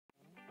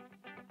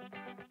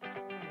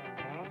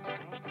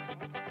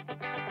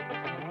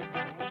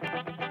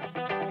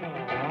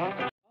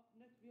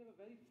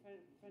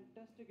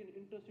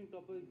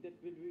topic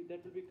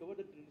that will be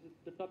covered.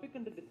 The topic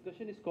under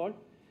discussion is called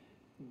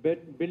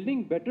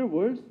Building Better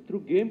Worlds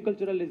Through Game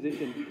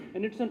Culturalization.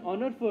 And it's an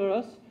honor for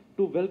us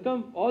to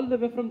welcome all the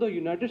way from the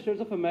United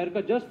States of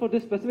America, just for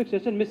this specific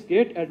session, Miss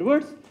Kate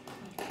Edwards.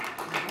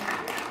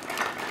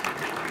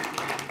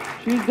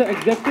 She's the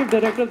executive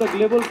director of the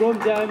Global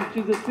Game Jam.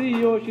 She's the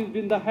CEO. She's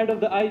been the head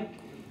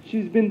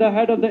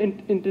of the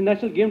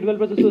International Game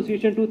Developers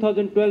Association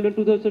 2012 and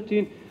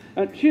 2013.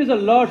 And she is a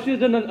lot.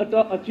 She's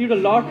achieved a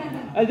lot.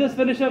 I'll just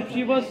finish up.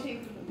 She was,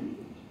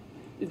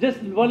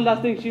 just one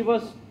last thing, she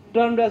was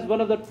termed as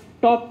one of the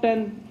top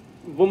 10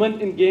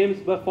 women in games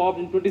by Forbes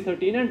in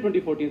 2013 and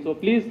 2014. So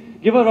please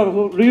give her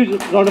a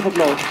huge round of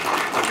applause.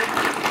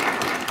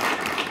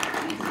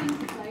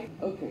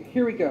 Okay,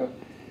 here we go.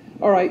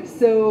 All right,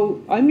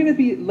 so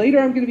later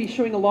I'm going to be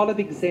showing a lot of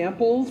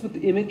examples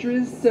with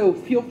images, so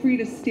feel free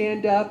to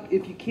stand up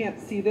if you can't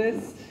see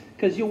this,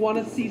 because you'll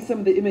want to see some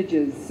of the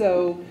images.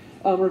 So,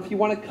 or if you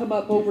want to come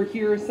up over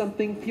here or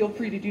something, feel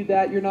free to do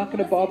that. You're not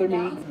going to bother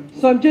me.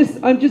 So I'm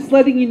just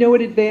letting you know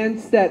in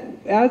advance that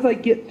as I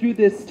get through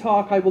this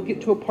talk, I will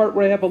get to a part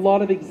where I have a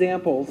lot of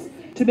examples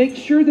to make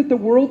sure that the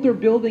world they're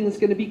building is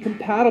going to be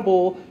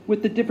compatible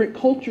with the different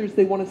cultures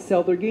they want to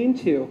sell their game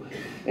to.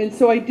 And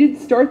so I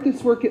did start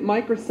this work at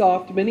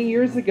Microsoft many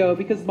years ago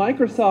because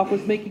Microsoft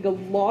was making a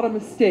lot of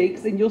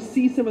mistakes, and you'll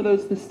see some of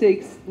those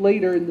mistakes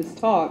later in this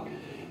talk.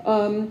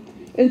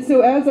 And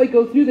so as I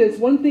go through this,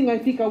 one thing I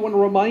think I want to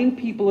remind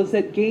people is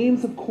that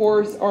games, of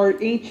course,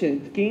 are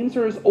ancient. Games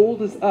are as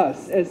old as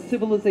us, as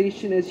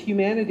civilization, as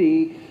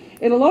humanity.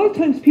 And a lot of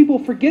times people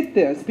forget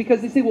this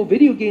because they say, well,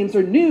 video games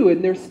are new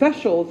and they're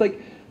special. It's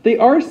like, they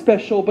are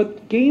special,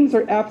 but games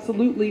are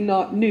absolutely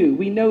not new.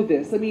 We know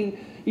this. I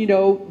mean, you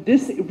know,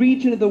 this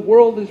region of the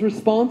world is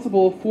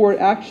responsible for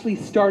actually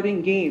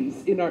starting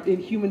games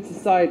in human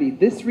society.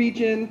 This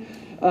region,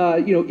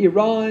 you know,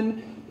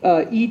 Iran,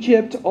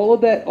 Egypt, all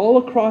of that, all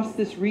across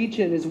this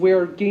region is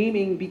where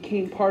gaming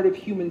became part of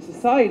human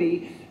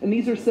society. And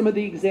these are some of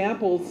the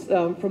examples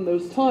from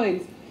those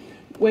times.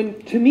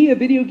 When, to me, a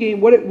video game,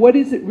 what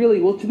is it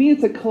really? Well, to me,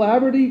 it's a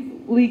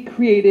collaboratively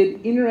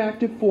created,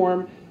 interactive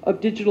form of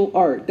digital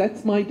art.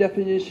 That's my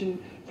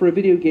definition for a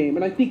video game.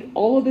 And I think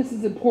all of this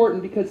is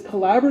important because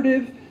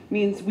collaborative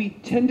means we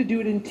tend to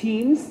do it in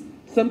teams.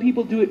 Some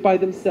people do it by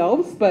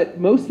themselves, but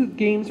most of the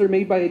games are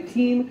made by a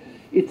team.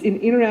 It's in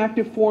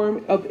interactive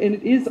form, and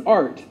it is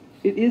art.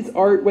 It is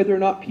art whether or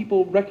not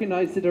people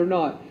recognize it or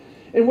not.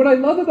 And what I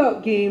love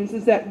about games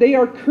is that they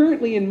are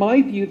currently, in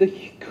my view,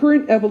 the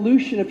current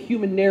evolution of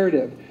human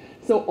narrative.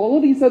 So all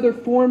of these other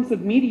forms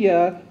of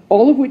media,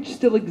 all of which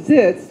still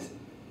exist,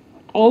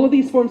 all of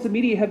these forms of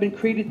media have been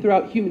created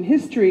throughout human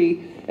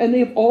history, and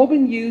they've all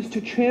been used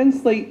to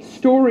translate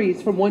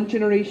stories from one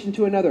generation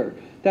to another.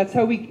 That's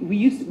how we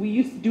used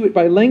to do it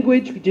by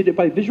language, we did it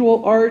by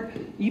visual art,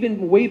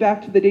 even way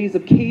back to the days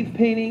of cave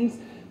paintings.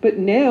 But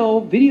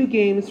now, video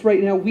games,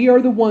 right now, we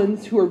are the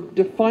ones who are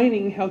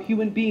defining how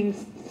human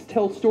beings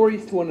tell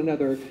stories to one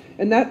another.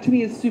 And that, to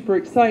me, is super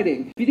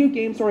exciting. Video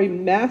games are a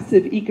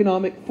massive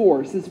economic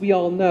force, as we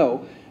all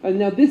know. And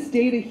now this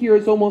data here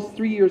is almost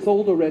 3 years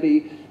old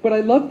already. But I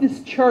love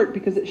this chart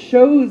because it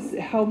shows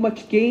how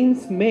much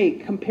games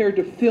make compared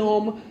to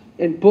film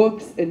and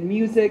books and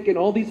music and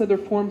all these other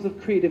forms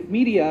of creative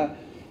media.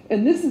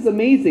 And this is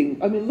amazing.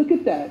 I mean, look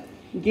at that.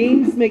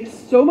 Games make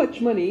so much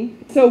money.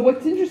 So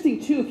what's interesting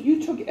too, if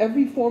you took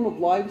every form of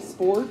live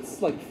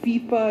sports, like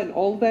FIFA and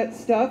all that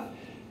stuff,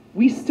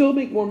 we still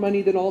make more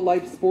money than all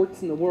live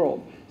sports in the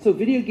world. So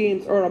video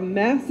games are a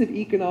massive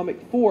economic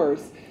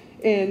force.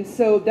 And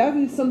so that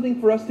is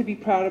something for us to be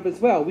proud of as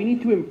well. We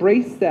need to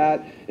embrace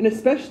that. And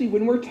especially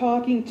when we're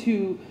talking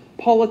to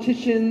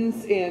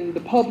politicians and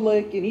the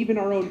public and even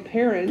our own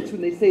parents,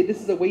 when they say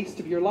this is a waste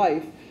of your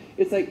life,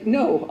 it's like,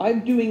 no,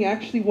 I'm doing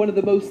actually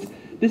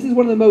this is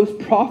one of the most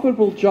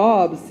profitable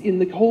jobs in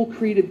the whole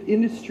creative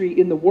industry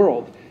in the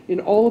world, in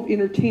all of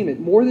entertainment,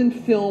 more than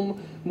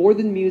film, more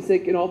than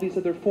music, and all these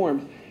other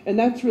forms. And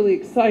that's really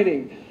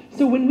exciting.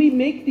 So when we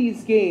make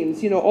these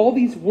games, you know, all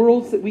these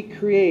worlds that we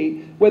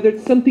create, whether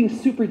it's something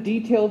super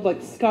detailed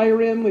like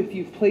Skyrim, if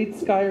you've played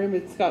Skyrim,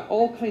 it's got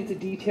all kinds of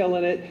detail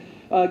in it.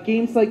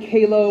 Games like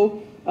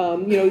Halo,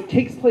 you know, it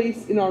takes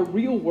place in our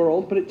real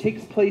world, but it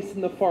takes place in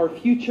the far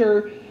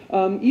future.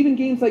 Even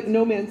games like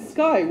No Man's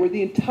Sky, where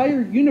the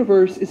entire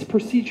universe is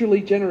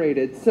procedurally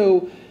generated.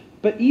 So,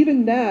 but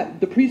even that,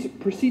 the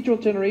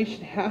procedural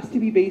generation has to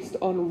be based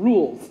on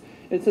rules.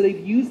 And so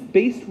they've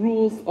based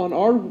rules on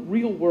our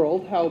real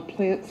world, how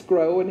plants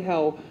grow and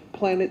how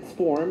planets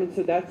form. And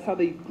so that's how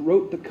they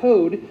wrote the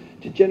code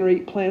to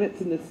generate planets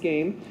in this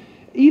game.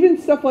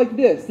 Even stuff like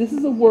this. This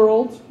is a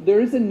world.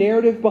 There is a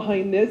narrative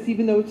behind this,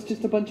 even though it's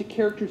just a bunch of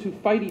characters who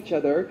fight each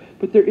other.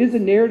 But there is a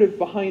narrative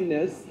behind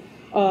this.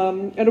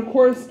 And of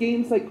course,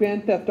 games like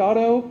Grand Theft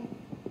Auto.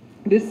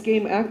 This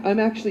game, I'm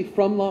actually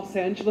from Los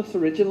Angeles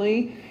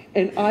originally.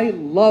 And I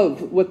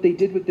love what they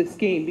did with this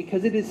game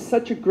because it is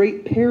such a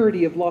great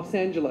parody of Los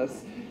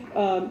Angeles.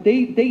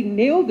 They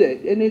nailed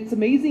it. And it's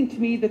amazing to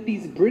me that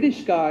these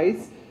British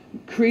guys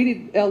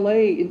created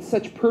LA in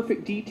such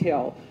perfect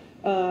detail.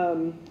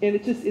 And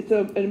it's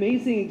an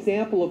amazing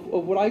example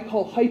of what I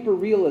call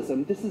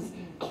hyper-realism. This is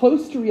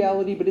close to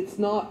reality, but it's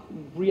not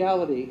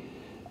reality.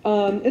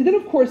 And then,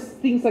 of course,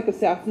 things like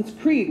Assassin's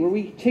Creed, where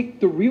we take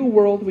the real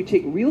world, we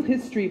take real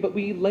history, but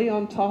we lay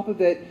on top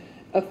of it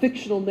a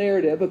fictional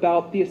narrative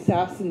about the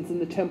assassins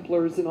and the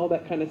Templars and all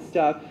that kind of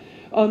stuff.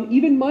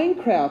 Even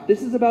Minecraft,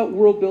 this is about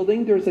world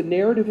building. There's a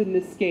narrative in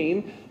this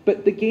game,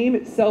 but the game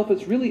itself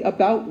is really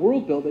about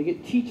world building.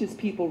 It teaches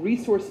people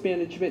resource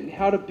management and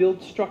how to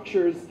build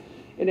structures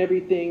and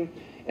everything.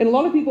 And a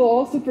lot of people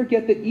also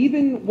forget that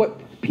even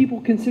what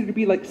people consider to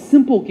be like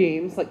simple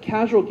games, like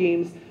casual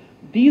games,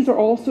 these are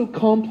also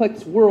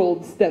complex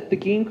worlds that the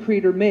game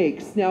creator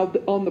makes. Now,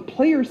 on the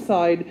player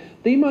side,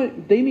 they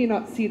may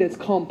not see it as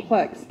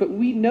complex, but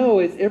we know,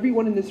 as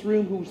everyone in this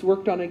room who's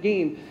worked on a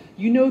game,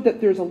 you know that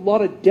there's a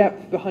lot of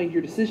depth behind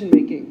your decision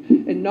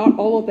making, and not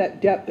all of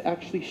that depth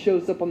actually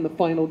shows up on the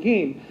final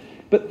game.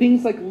 But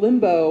things like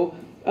Limbo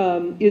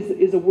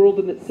is a world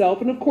in itself,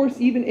 and of course,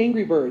 even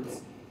Angry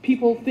Birds.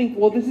 People think,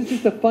 well, this is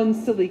just a fun,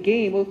 silly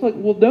game. Well, it's like,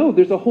 well, no,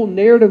 there's a whole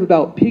narrative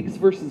about pigs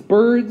versus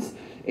birds,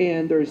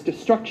 and there's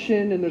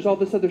destruction, and there's all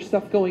this other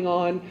stuff going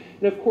on.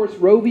 And of course,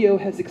 Rovio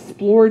has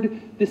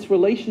explored this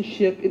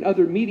relationship in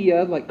other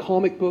media, like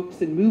comic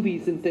books and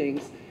movies and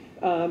things.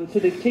 So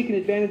they've taken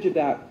advantage of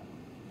that.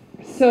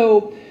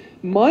 So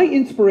my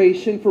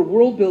inspiration for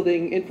world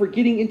building and for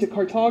getting into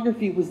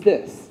cartography was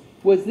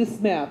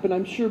this map. And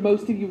I'm sure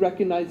most of you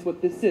recognize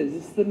what this is.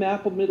 This is the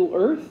map of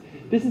Middle-earth.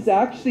 This is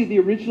actually the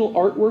original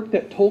artwork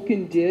that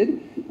Tolkien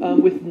did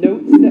with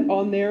notes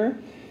on there.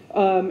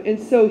 And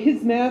so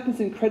his map is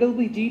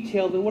incredibly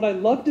detailed, and what I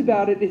loved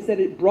about it is that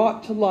it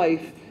brought to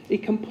life a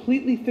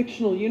completely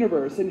fictional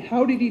universe. And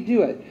how did he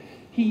do it?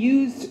 He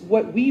used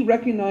what we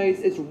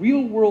recognize as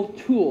real-world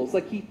tools.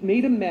 Like, he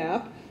made a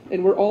map,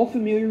 and we're all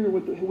familiar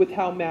with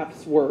how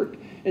maps work.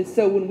 And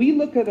so when we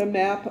look at a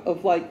map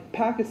of, like,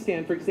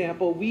 Pakistan, for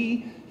example,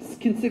 we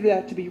consider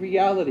that to be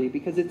reality,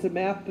 because it's a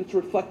map that's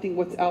reflecting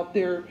what's out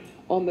there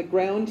on the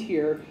ground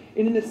here.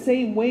 And in the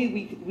same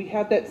way, we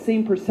have that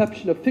same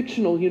perception of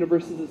fictional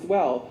universes as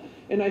well.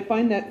 And I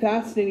find that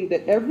fascinating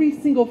that every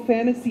single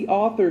fantasy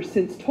author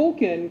since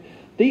Tolkien,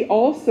 they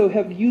also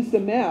have used a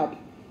map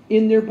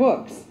in their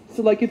books.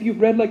 So like if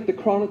you've read like the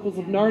Chronicles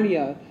of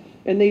Narnia,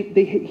 and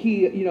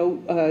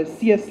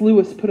C.S.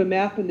 Lewis put a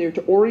map in there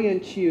to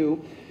orient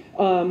you,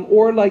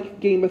 or like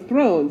Game of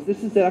Thrones.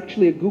 This is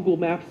actually a Google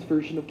Maps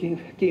version of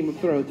Game of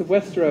Thrones, of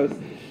Westeros.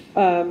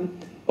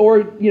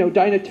 Or,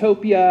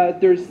 Dinotopia.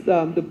 There's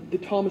the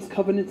Thomas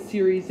Covenant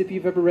series, if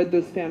you've ever read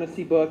those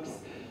fantasy books.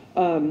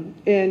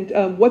 What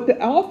the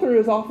author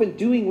is often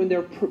doing when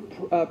they're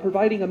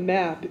providing a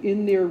map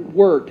in their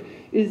work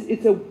is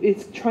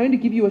it's trying to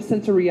give you a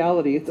sense of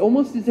reality. It's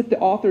almost as if the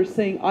author is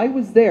saying, I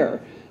was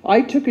there.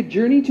 I took a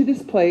journey to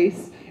this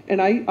place, and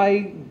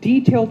I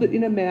detailed it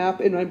in a map,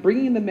 and I'm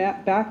bringing the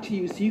map back to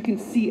you so you can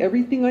see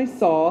everything I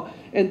saw,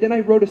 and then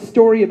I wrote a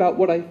story about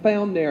what I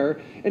found there.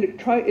 And it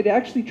tries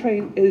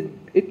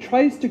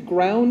to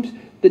ground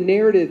the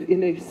narrative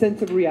in a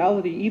sense of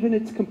reality, even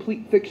its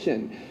complete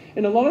fiction.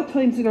 And a lot of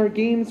times in our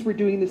games, we're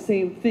doing the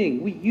same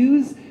thing. We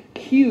use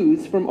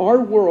cues from our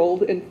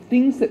world and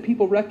things that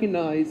people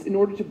recognize in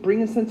order to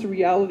bring a sense of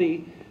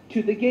reality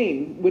to the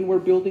game when we're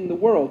building the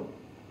world.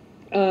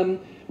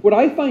 What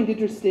I find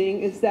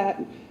interesting is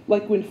that,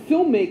 like when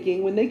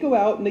filmmaking, when they go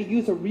out and they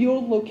use a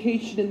real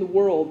location in the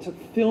world to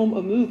film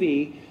a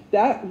movie,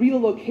 that real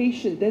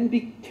location then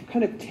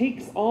kind of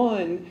takes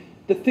on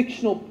the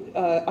fictional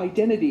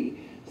identity.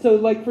 So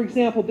like, for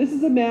example, this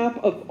is a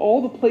map of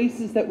all the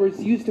places that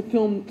was used to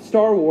film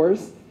Star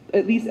Wars,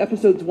 at least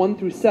episodes 1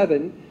 through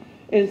 7.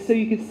 And so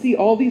you can see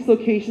all these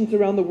locations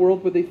around the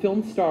world where they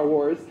filmed Star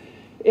Wars.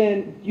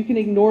 And you can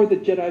ignore the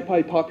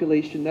Jedi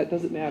population, that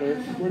doesn't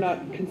matter. We're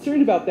not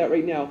concerned about that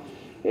right now.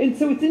 And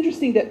so it's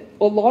interesting that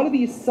a lot of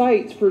these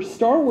sites for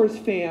Star Wars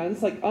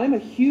fans, like I'm a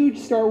huge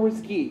Star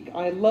Wars geek.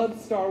 I love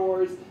Star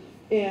Wars.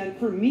 And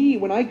for me,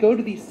 when I go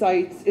to these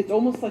sites, it's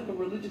almost like a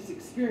religious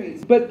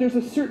experience. But there's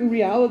a certain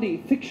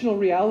reality, fictional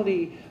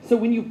reality. So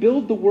when you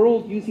build the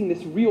world using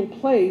this real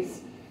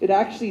place, it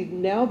actually,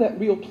 now that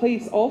real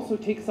place also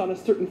takes on a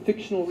certain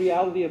fictional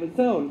reality of its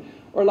own.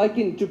 Or like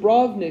in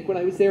Dubrovnik, when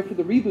I was there for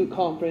the Reboot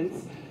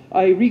conference,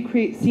 I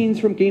recreate scenes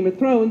from Game of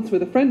Thrones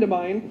with a friend of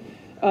mine.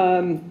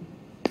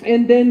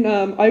 And then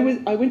I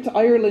went to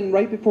Ireland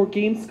right before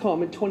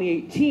Gamescom in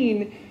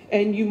 2018,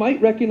 and you might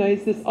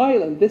recognize this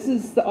island. This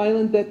is the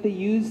island that they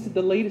used in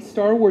the latest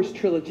Star Wars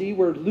trilogy,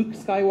 where Luke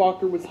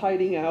Skywalker was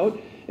hiding out.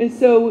 And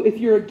so if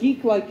you're a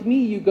geek like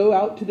me, you go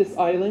out to this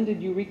island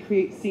and you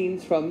recreate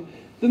scenes from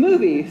the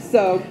movie.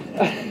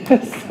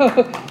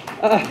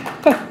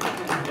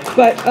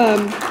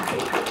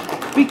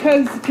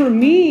 Because for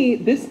me,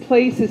 this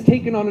place has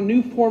taken on a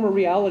new form of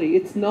reality.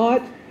 It's an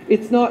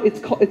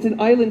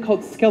island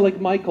called Skellig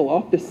Michael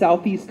off the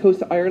southeast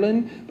coast of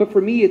Ireland, but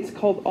for me it's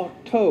called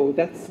Octo.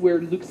 That's where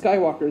Luke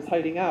Skywalker is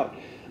hiding out.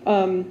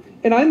 And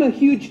I'm a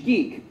huge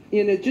geek,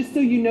 just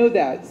so you know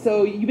that.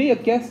 So you may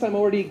have guessed I'm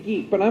already a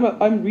geek, but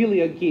I'm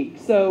really a geek.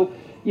 So,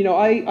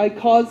 I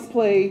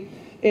cosplay,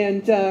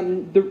 And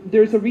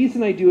there's a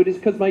reason I do it is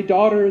because my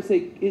daughter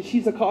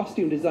she's a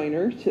costume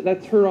designer.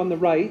 That's her on the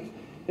right.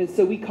 And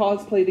so we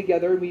cosplay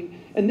together.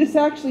 And this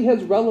actually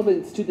has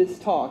relevance to this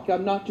talk.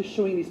 I'm not just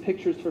showing these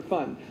pictures for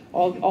fun.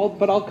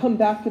 But I'll come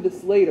back to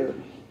this later.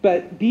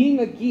 But being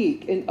a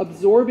geek and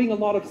absorbing a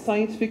lot of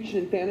science fiction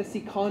and fantasy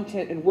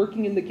content and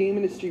working in the game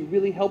industry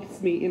really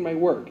helps me in my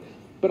work.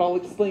 But I'll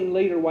explain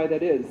later why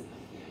that is.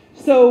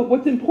 So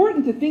what's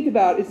important to think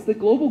about is the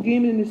global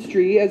game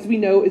industry, as we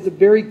know, is a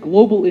very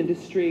global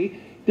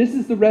industry. This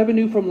is the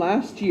revenue from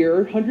last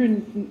year,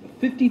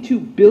 152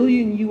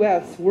 billion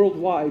US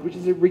worldwide, which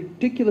is a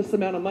ridiculous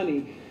amount of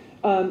money.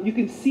 You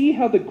can see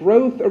how the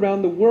growth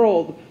around the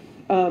world,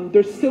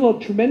 there's still a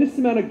tremendous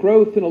amount of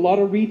growth in a lot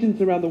of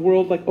regions around the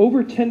world, like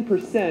over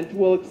 10%,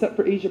 well, except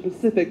for Asia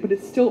Pacific, but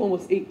it's still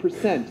almost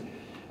 8%.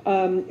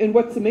 And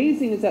what's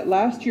amazing is that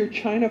last year,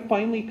 China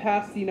finally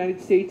passed the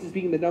United States as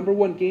being the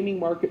 #1 gaming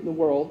market in the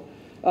world.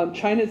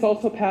 China is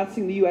also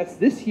passing the US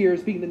this year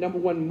as being the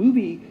 #1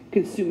 movie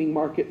consuming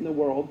market in the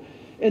world.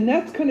 And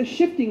that's kind of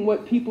shifting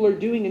what people are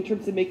doing in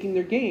terms of making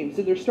their games.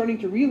 And they're starting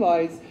to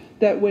realize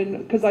that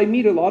because I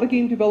meet a lot of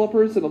game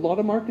developers in a lot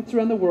of markets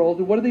around the world,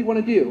 and what do they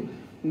want to do?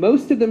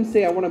 Most of them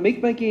say, I want to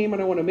make my game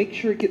and I want to make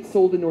sure it gets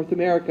sold in North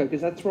America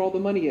because that's where all the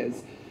money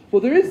is.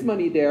 Well, there is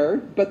money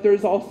there, but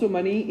there's also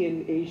money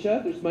in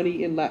Asia, there's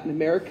money in Latin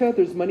America,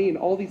 there's money in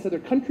all these other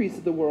countries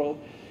of the world.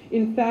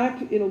 In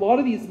fact, in a lot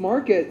of these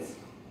markets,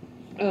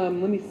 let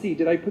me see,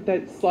 did I put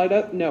that slide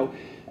up? No.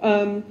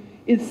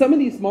 In some of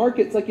these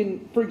markets, like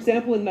for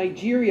example, in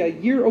Nigeria,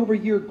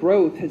 year-over-year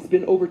growth has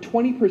been over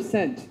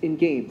 20% in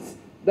games.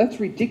 That's a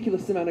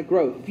ridiculous amount of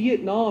growth.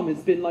 Vietnam has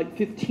been like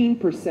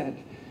 15%.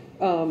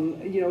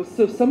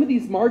 So some of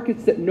these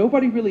markets that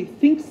nobody really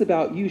thinks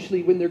about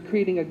usually when they're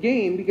creating a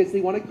game because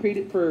they want to create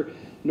it for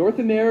North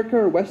America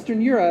or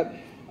Western Europe,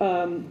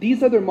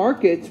 these other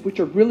markets which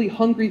are really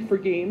hungry for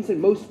games,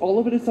 and all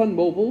of it is on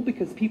mobile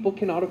because people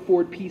cannot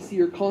afford PC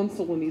or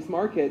console in these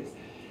markets.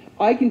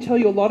 I can tell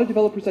you a lot of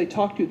developers I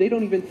talk to, they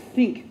don't even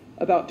think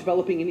about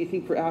developing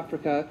anything for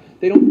Africa.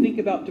 They don't think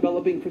about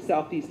developing for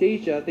Southeast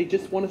Asia. They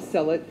just want to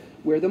sell it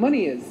where the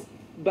money is.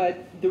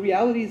 But the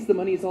reality is the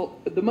money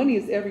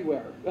is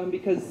everywhere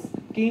because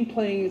game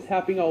playing is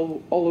happening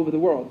all over the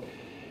world.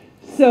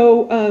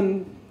 So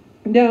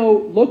now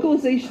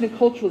localization and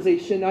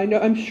culturalization.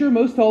 I'm sure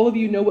most all of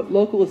you know what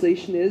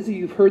localization is. Or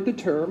you've heard the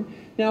term.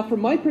 Now,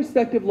 from my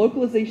perspective,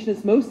 localization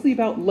is mostly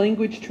about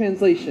language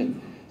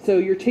translation. So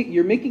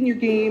you're making your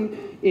game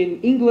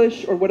in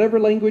English or whatever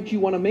language you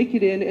want to make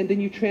it in, and then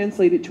you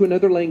translate it to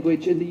another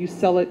language, and then you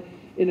sell it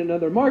in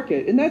another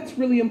market. And that's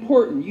really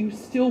important. You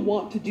still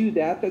want to do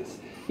that. That's,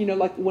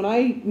 like when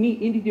I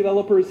meet indie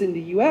developers in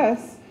the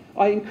US,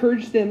 I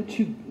encourage them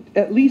to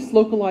at least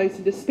localize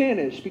into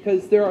Spanish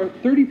because there are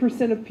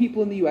 30% of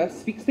people in the US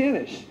speak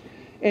Spanish.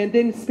 And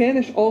then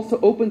Spanish also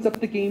opens up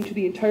the game to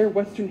the entire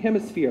Western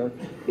Hemisphere,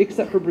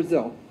 except for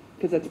Brazil,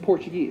 because that's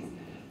Portuguese.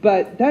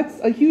 But that's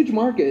a huge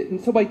market, and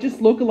so by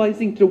just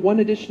localizing to one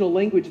additional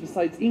language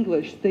besides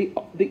English, they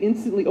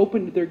instantly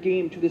opened their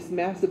game to this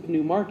massive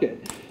new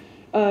market.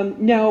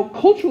 Now,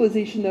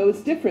 culturalization, though,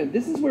 is different.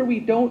 This is where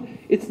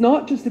it's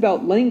not just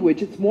about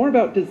language, it's more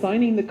about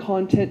designing the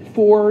content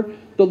for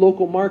the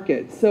local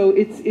market. So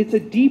it's a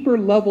deeper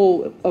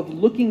level of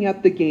looking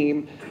at the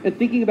game and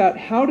thinking about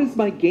how does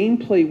my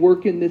gameplay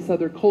work in this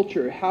other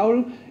culture?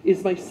 How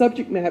is my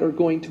subject matter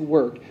going to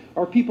work?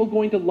 Are people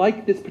going to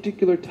like this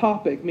particular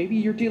topic? Maybe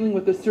you're dealing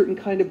with a certain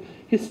kind of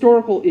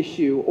historical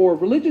issue or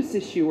religious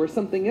issue or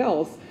something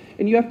else,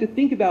 and you have to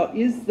think about,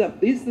 is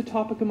the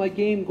topic of my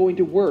game going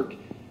to work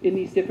in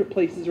these different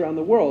places around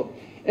the world?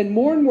 And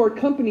more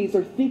companies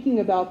are thinking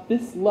about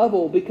this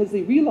level because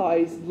they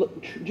realize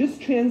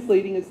just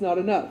translating is not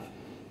enough.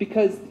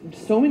 Because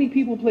so many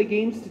people play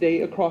games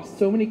today across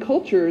so many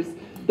cultures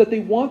that they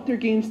want their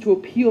games to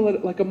appeal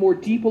at like a more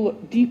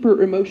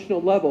deeper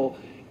emotional level.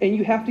 And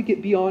you have to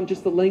get beyond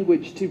just the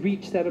language to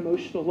reach that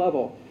emotional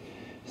level.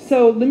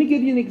 So let me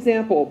give you an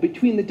example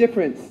between the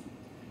difference.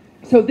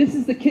 So this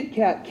is the Kit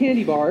Kat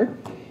candy bar,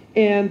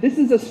 and this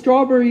is a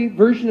strawberry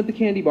version of the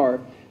candy bar.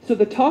 So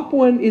the top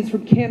one is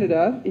from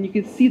Canada, and you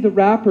can see the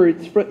wrapper,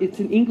 it's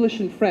in English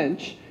and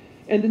French.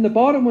 And then the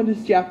bottom one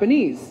is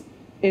Japanese,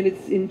 and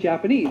it's in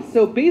Japanese.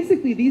 So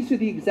basically these are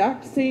the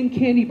exact same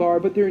candy bar,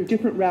 but they're in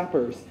different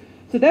wrappers.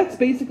 So that's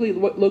basically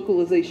what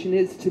localization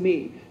is to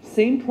me.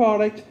 Same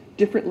product,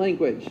 different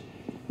language.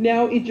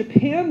 Now in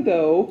Japan,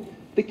 though,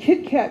 the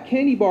Kit Kat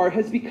candy bar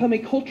has become a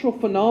cultural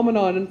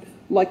phenomenon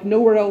like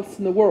nowhere else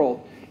in the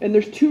world. And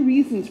there's two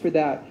reasons for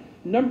that.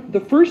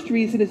 The first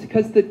reason is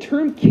because the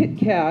term Kit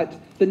Kat,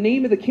 the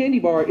name of the candy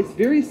bar, is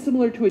very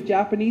similar to a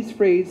Japanese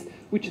phrase,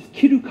 which is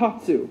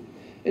kirukatsu.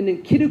 And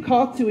then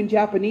kirukatsu in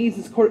Japanese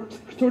is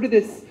sort of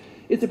this,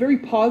 it's a very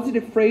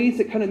positive phrase.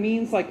 It kind of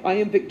means like, I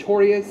am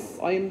victorious,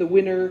 I am the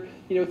winner.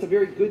 It's a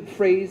very good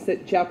phrase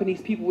that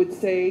Japanese people would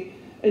say.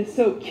 And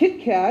so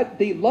Kit Kat,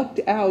 they lucked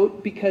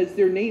out because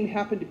their name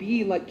happened to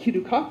be like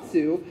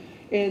kirukatsu.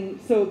 And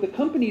so the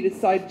company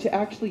decided to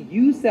actually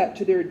use that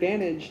to their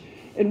advantage.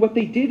 And what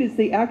they did is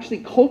they actually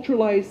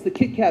culturalized the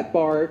Kit Kat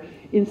bar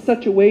in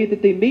such a way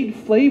that they made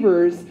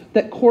flavors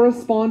that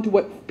correspond to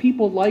what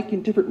people like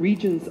in different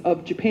regions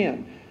of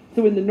Japan.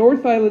 So in the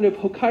North Island of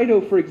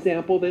Hokkaido, for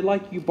example, they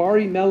like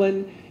yubari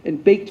melon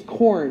and baked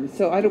corn.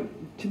 So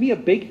to me, a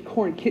baked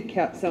corn Kit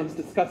Kat sounds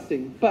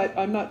disgusting, but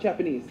I'm not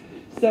Japanese.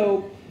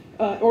 So,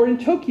 or in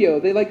Tokyo,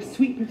 they like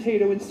sweet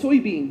potato and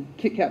soybean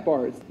Kit Kat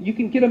bars. You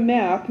can get a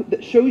map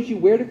that shows you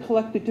where to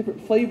collect the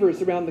different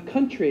flavors around the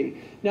country.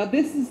 Now,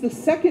 this is the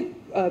second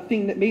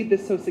thing that made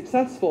this so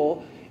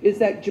successful, is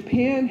that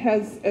Japan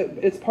has,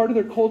 as part of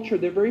their culture,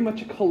 they're very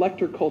much a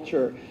collector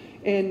culture.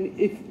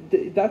 And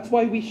that's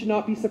why we should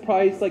not be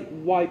surprised, like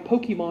why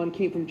Pokemon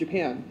came from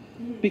Japan,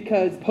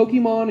 because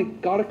Pokemon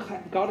and gotta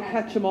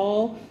catch them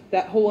all.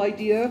 That whole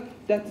idea,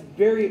 that's a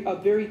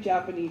very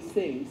Japanese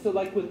thing. So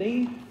like when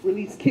they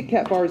release Kit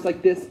Kat bars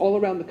like this all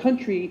around the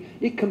country,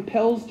 it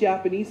compels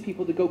Japanese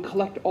people to go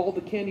collect all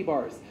the candy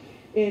bars.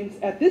 And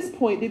at this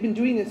point, they've been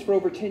doing this for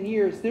over 10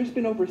 years. There's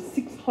been over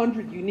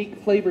 600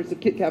 unique flavors of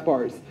Kit Kat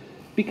bars,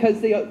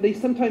 because they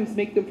sometimes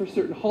make them for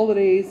certain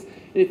holidays.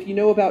 And if you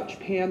know about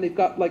Japan, they've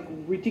got like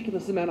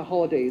ridiculous amount of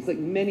holidays, like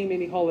many,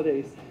 many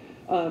holidays.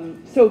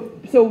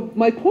 So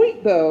my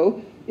point,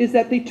 though, is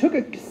that they took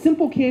a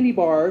simple candy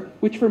bar,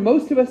 which for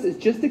most of us is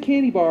just a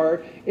candy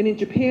bar, and in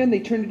Japan they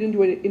turned it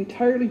into an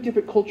entirely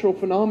different cultural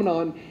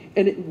phenomenon,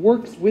 and it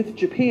works with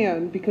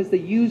Japan because they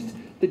used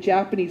the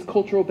Japanese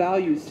cultural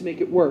values to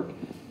make it work.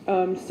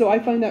 So I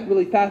find that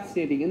really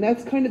fascinating, and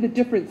that's kind of the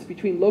difference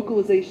between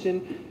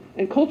localization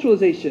and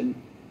culturalization.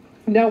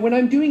 Now, when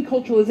I'm doing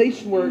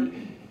culturalization work,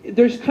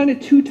 there's kind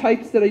of two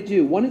types that I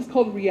do. One is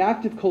called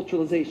reactive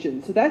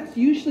culturalization. So that's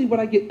usually what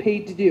I get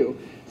paid to do.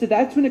 So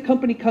that's when a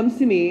company comes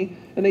to me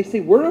and they say,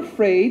 we're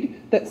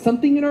afraid that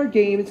something in our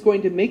game is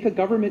going to make a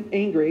government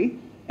angry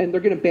and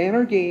they're going to ban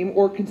our game,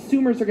 or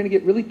consumers are going to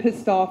get really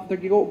pissed off. They're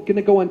going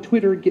to go on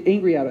Twitter and get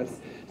angry at us.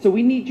 So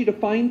we need you to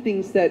find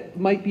things that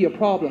might be a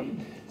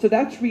problem. So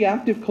that's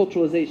reactive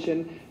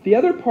culturalization. The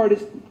other part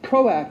is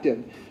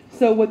proactive.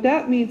 So what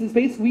that means is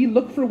basically we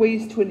look for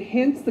ways to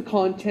enhance the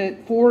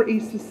content for a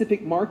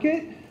specific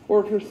market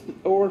or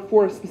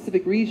for a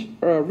specific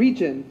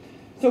region.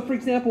 So for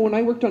example, when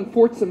I worked on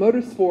Forza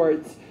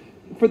Motorsports,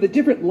 for the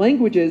different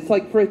languages,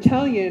 like for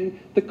Italian,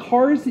 the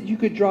cars that you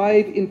could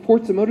drive in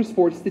Forza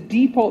Motorsports, the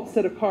default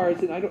set of cars,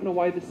 and I don't know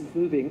why this is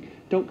moving,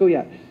 don't go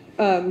yet.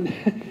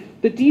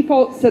 The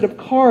default set of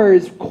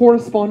cars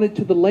corresponded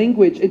to the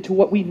language and to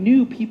what we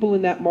knew people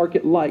in that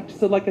market liked.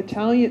 So like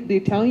the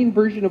Italian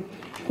version of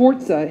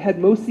Forza had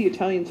mostly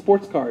Italian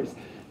sports cars.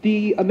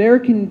 The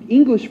American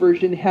English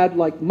version had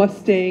like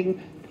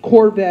Mustang,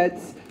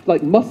 Corvettes,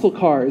 like muscle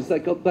cars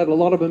that a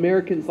lot of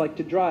Americans like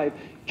to drive.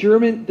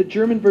 The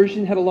German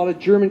version had a lot of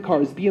German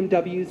cars,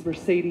 BMWs,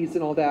 Mercedes,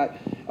 and all that.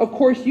 Of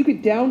course, you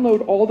could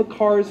download all the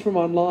cars from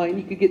online.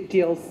 You could get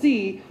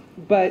DLC,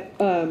 but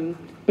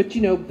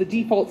you know, the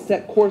default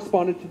set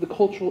corresponded to the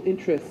cultural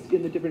interests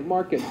in the different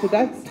markets. So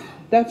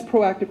that's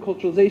proactive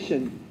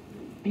culturalization.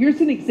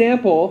 Here's an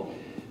example.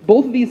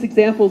 Both of these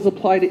examples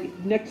apply to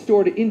next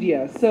door to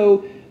India.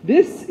 So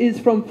this is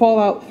from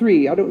Fallout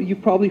 3.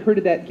 You've probably heard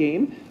of that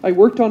game. I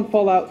worked on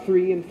Fallout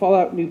 3 and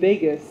Fallout New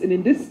Vegas, and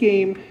in this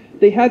game,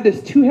 they had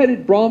this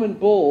two-headed Brahmin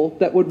bull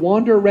that would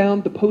wander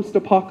around the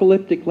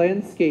post-apocalyptic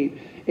landscape,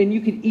 and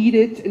you could eat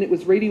it, and it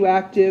was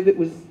radioactive. It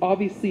was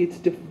obviously it's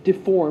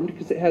deformed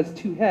because it has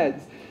two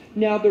heads.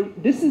 Now,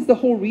 this is the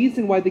whole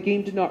reason why the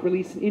game did not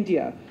release in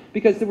India,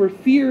 because there were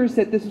fears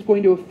that this was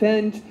going to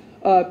offend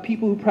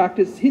people who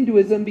practice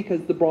Hinduism,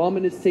 because the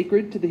Brahmin is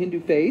sacred to the Hindu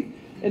faith.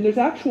 And there's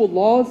actual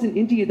laws in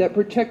India that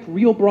protect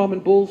real Brahmin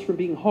bulls from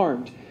being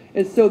harmed.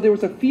 And so there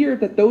was a fear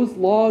that those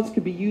laws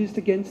could be used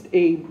against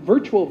a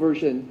virtual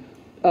version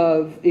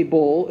of a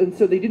bull, and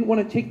so they didn't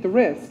want to take the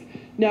risk.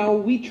 Now,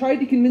 we tried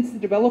to convince the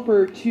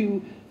developer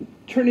to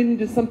turn it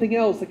into something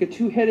else, like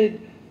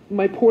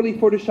my poorly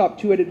photoshopped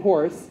two-headed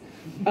horse.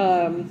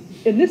 And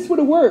this would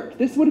have worked.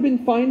 This would have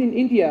been fine in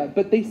India,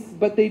 but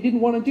they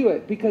didn't want to do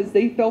it because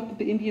they felt that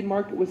the Indian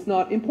market was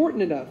not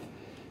important enough.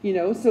 You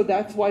know, so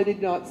that's why they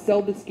did not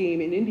sell this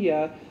game in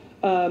India.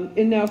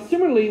 And now,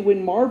 similarly,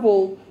 when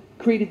Marvel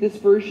created this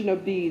version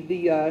of the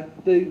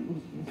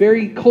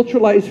very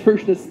culturalized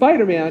version of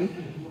Spider-Man,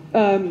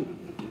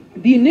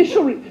 the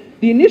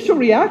initial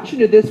reaction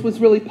to this was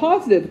really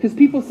positive because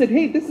people said,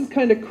 "Hey, this is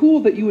kind of cool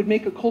that you would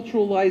make a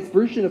culturalized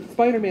version of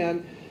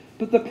Spider-Man."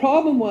 But the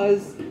problem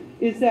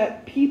is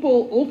that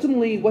people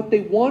ultimately what they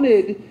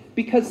wanted,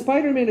 because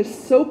Spider-Man is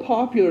so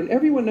popular and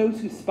everyone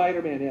knows who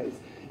Spider-Man is.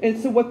 And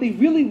so what they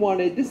really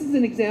wanted, this is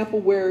an example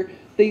where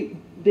they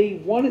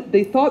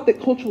thought that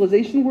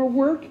culturalization would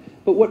work,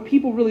 but what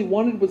people really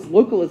wanted was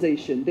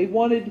localization. They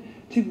wanted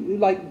to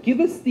like give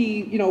us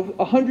the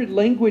 100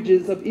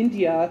 languages of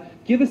India,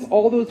 give us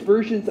all those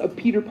versions of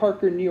Peter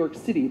Parker in New York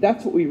City.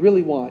 That's what we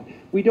really want.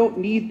 We don't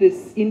need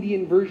this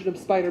Indian version of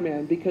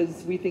Spider-Man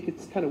because we think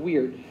it's kind of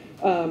weird.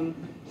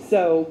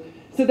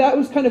 So that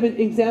was kind of an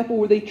example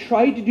where they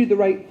tried to do the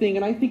right thing,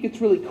 and I think it's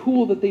really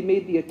cool that they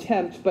made the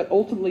attempt, but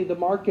ultimately the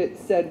market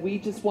said, we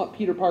just want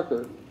Peter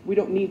Parker. We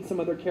don't need some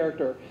other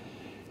character.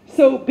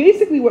 So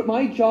basically what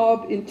my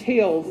job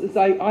entails is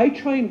I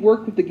try and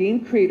work with the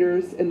game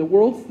creators and the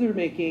worlds they're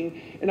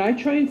making, and I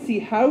try and see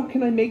how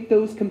can I make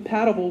those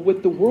compatible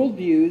with the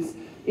worldviews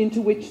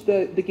into which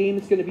the game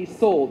is going to be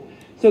sold.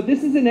 So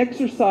this is an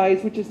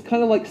exercise which is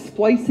kind of like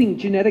splicing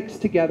genetics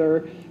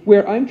together,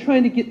 where I'm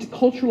trying to get to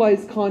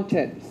culturalize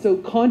content, so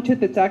content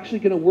that's actually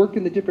going to work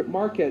in the different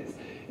markets.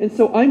 And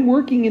so I'm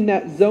working in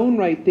that zone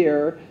right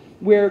there,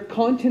 where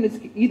content is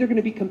either going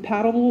to be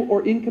compatible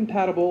or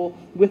incompatible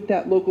with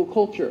that local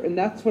culture. And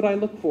that's what I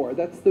look for.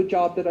 That's the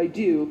job that I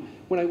do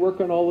when I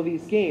work on all of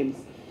these games.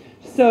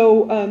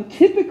 So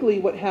typically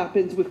what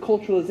happens with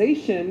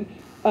culturalization,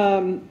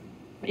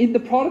 in the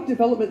product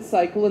development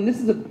cycle, and this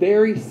is a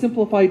very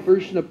simplified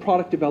version of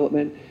product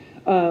development,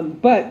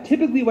 but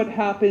typically what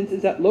happens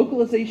is that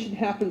localization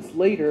happens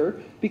later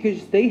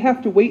because they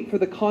have to wait for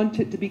the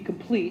content to be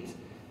complete,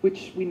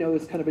 which we know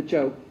is kind of a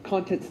joke.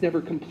 Content's never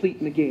complete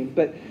in a game,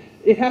 but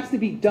it has to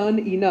be done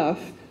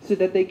enough so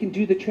that they can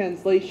do the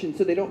translation,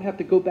 so they don't have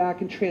to go back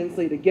and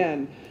translate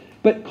again.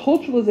 But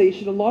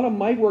culturalization, a lot of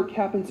my work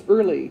happens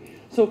early.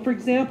 So for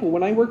example,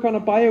 when I work on a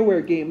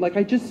BioWare game, like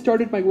I just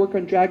started my work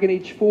on Dragon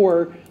Age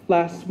 4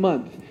 last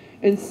month.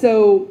 And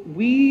so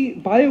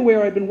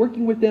BioWare, I've been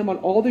working with them on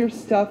all their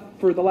stuff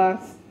for the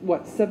last,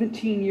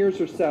 17 years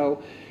or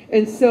so.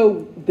 And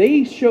so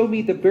they show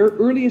me the very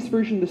earliest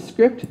version of the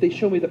script. They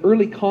show me the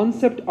early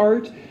concept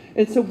art.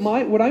 And so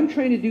what I'm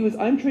trying to do is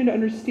I'm trying to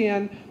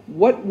understand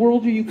what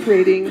world are you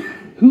creating,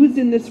 who's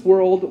in this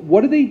world,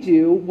 what do they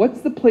do,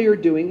 what's the player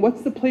doing,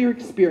 what's the player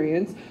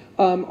experience,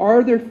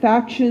 are there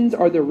factions,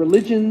 are there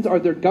religions, are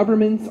there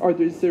governments,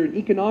 is there an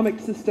economic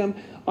system?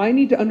 I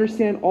need to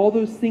understand all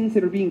those things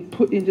that are being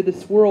put into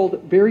this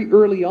world very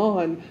early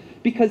on,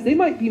 because they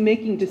might be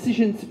making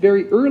decisions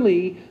very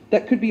early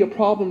that could be a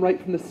problem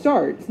right from the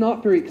start. It's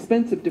not very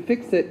expensive to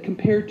fix it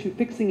compared to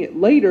fixing it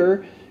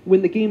later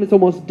when the game is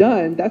almost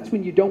done. That's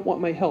when you don't want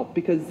my help,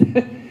 because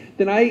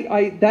then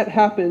that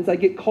happens. I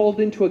get called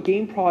into a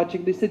game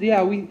project. They said,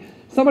 yeah,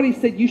 somebody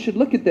said you should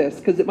look at this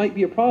because it might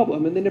be a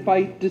problem. And then if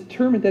I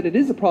determine that it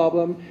is a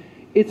problem,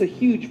 it's a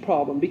huge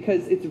problem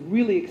because it's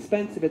really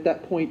expensive at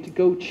that point to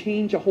go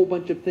change a whole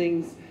bunch of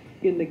things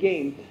in the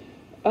game.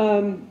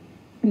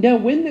 Now,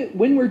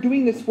 when we're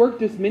doing this work,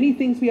 there's many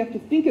things we have to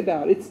think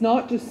about. It's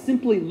not just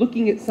simply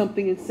looking at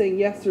something and saying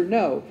yes or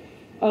no.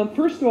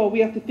 First of all, we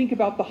have to think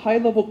about the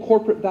high-level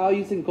corporate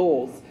values and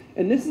goals.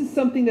 And this is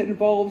something that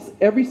involves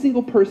every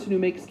single person who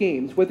makes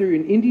games, whether you're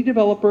an indie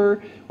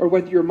developer or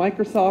whether you're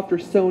Microsoft or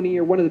Sony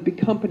or one of the big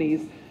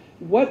companies.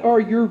 What are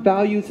your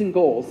values and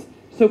goals?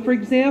 So for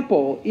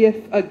example,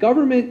 if a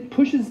government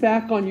pushes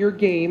back on your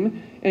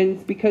game,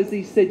 and because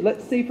they said,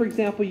 let's say for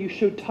example you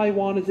showed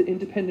Taiwan as an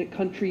independent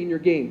country in your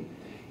game,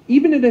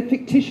 even in a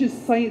fictitious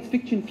science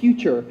fiction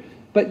future,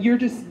 but you're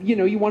just,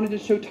 you wanted to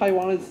show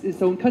Taiwan as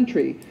its own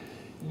country,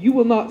 you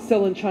will not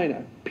sell in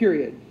China,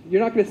 period.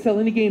 You're not going to sell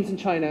any games in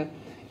China,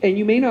 and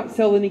you may not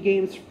sell any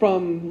games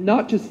from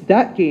not just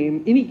that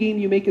game, any game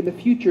you make in the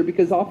future,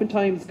 because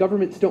oftentimes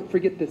governments don't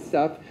forget this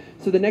stuff.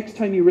 So the next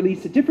time you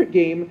release a different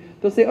game,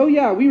 they'll say, oh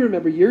yeah, we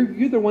remember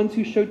you're the ones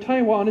who showed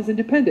Taiwan as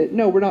independent.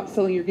 No, we're not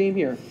selling your game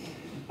here.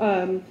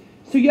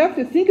 So you have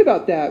to think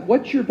about that.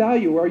 What's your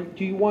value? Or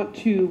do you want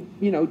to,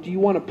 do you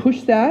want to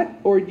push that,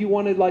 or do you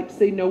want to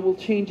say, no, we'll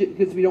change it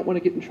because we don't want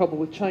to get in trouble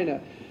with China?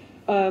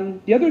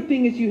 The other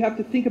thing is you have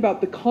to think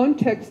about the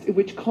context in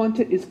which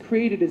content is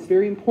created is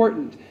very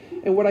important.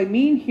 And what I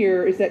mean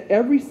here is that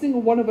every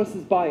single one of us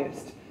is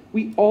biased.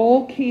 We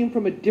all came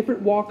from a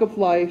different walk of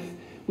life.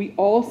 We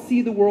all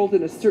see the world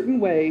in a certain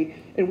way,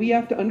 and we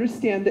have to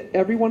understand that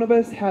every one of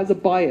us has a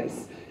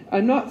bias.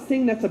 I'm not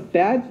saying that's a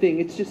bad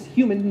thing, it's just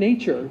human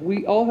nature.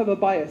 We all have a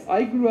bias.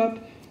 I grew up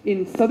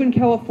in Southern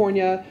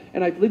California,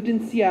 and I've lived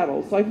in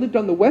Seattle. So I've lived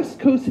on the west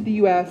coast of the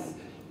US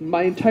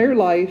my entire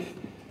life,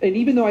 and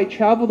even though I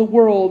travel the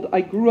world,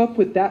 I grew up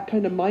with that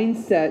kind of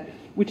mindset,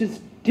 which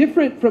is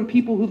different from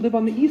people who live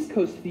on the east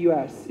coast of the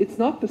US. It's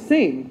not the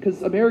same,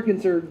 because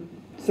Americans are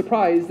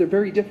surprised, they're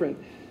very different.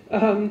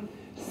 And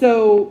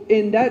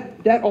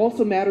that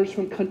also matters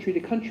from country to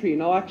country,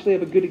 and I'll actually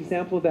have a good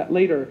example of that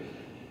later.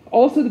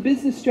 Also, the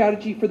business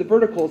strategy for the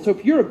vertical. So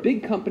if you're a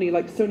big company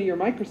like Sony or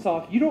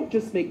Microsoft, you don't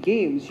just make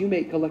games, you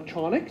make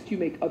electronics, you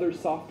make other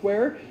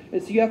software,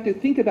 and so you have to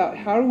think about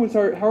how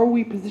are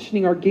we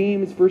positioning our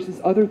games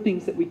versus other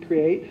things that we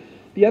create.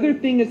 The other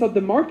thing is of the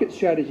market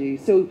strategy.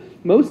 So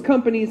most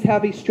companies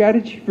have a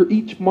strategy for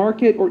each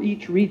market or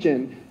each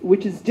region,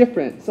 which is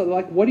different. So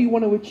like, what do you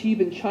want to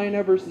achieve in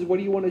China versus what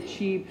do you want to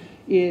achieve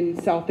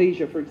in South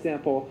Asia, for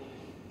example?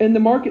 And the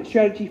market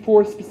strategy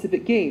for a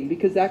specific game,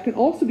 because that can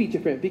also be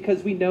different,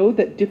 because we know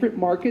that different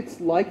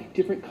markets like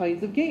different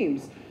kinds of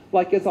games.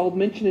 Like, as I'll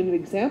mention in an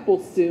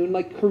example soon,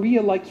 like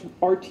Korea likes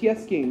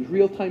RTS games,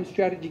 real-time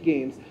strategy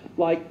games,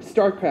 like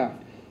StarCraft.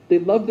 They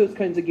love those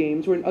kinds of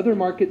games, where in other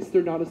markets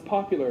they're not as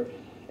popular.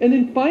 And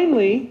then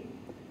finally,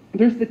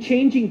 there's the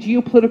changing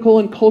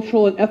geopolitical and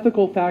cultural and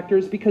ethical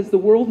factors, because the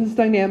world is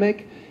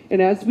dynamic,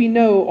 and as we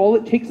know, all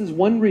it takes is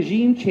one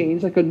regime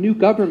change, like a new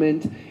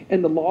government,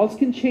 and the laws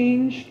can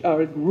change,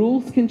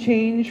 rules can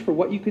change for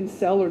what you can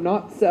sell or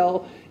not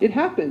sell. It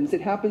happens.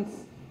 It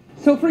happens.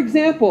 So, for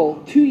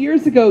example, 2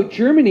 years ago,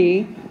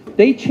 Germany,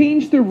 they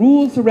changed their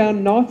rules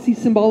around Nazi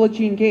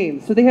symbology in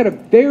games. So they had a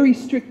very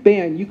strict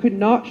ban. You could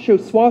not show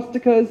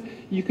swastikas,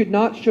 you could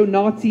not show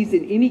Nazis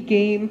in any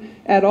game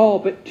at all.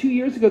 But 2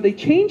 years ago, they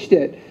changed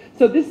it.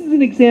 So this is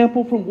an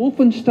example from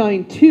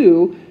Wolfenstein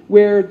 2,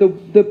 where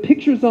the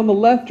pictures on the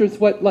left is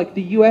what, like,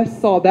 the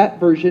US saw that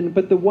version,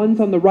 but the ones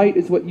on the right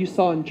is what you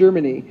saw in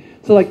Germany.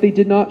 So, like, they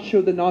did not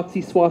show the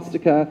Nazi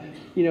swastika,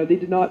 you know, they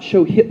did not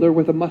show Hitler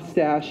with a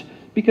mustache,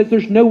 because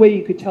there's no way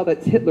you could tell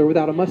that's Hitler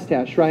without a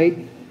mustache, right?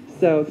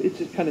 So it's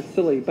just kind of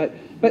silly. But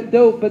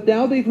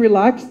now they've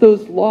relaxed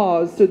those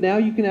laws, so now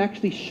you can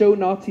actually show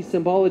Nazi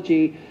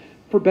symbology,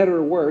 for better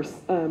or worse.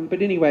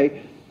 But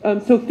anyway,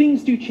 so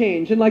things do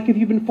change. And like, if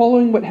you've been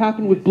following what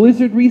happened with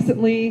Blizzard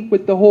recently,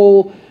 with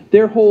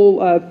their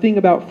whole thing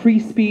about free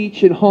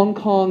speech in Hong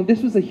Kong,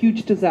 this was a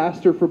huge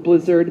disaster for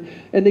Blizzard,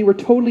 and they were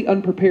totally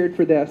unprepared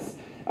for this.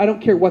 I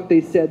don't care what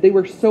they said. They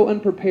were so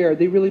unprepared.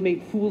 They really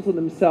made fools of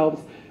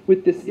themselves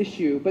with this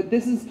issue. But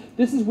this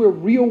is where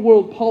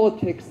real-world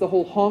politics, the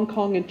whole Hong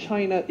Kong and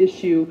China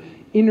issue,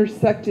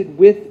 intersected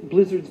with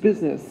Blizzard's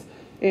business.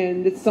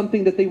 And it's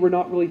something that they were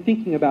not really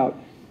thinking about.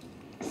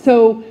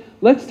 So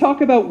let's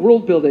talk about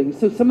world building.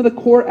 So some of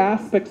the core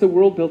aspects of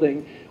world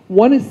building.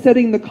 One is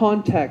setting the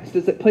context.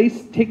 Does it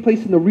take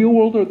place in the real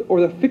world or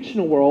the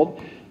fictional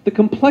world? The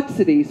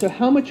complexity. So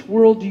how much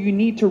world do you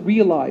need to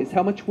realize?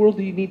 How much world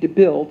do you need to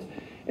build?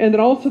 And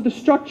then also the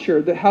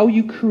structure, how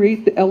you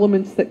create the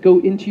elements that go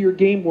into your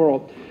game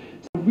world.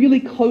 So really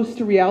close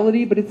to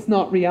reality, but it's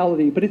not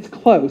reality, but it's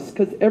close,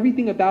 because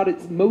everything about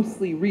it's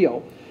mostly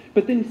real.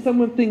 But then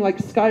something like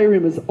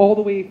Skyrim is all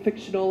the way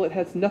fictional, it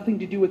has nothing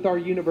to do with our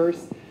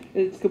universe,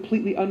 and it's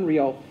completely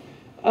unreal.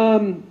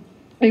 And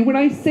when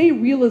I say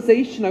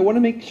realization, I want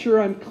to make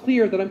sure I'm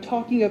clear that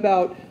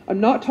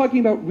I'm not talking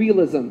about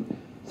realism.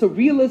 So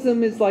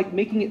realism is like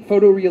making it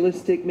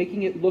photorealistic,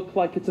 making it look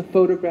like it's a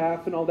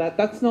photograph and all that.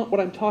 That's not what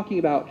I'm talking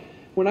about.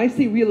 When I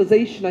say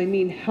realization, I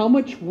mean how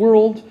much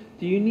world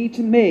do you need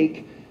to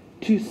make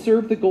to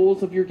serve the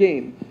goals of your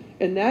game?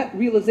 And that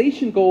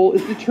realization goal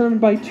is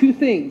determined by two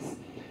things.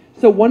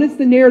 So one is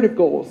the narrative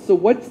goal. So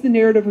what's the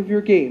narrative of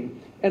your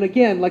game? And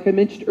again, like I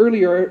mentioned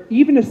earlier,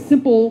 even a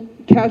simple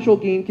casual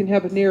game can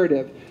have a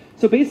narrative.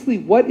 So basically,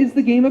 what is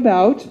the game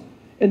about?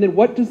 And then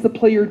what does the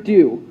player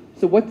do?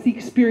 So what's the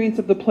experience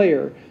of the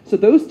player? So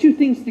those two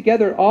things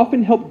together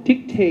often help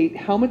dictate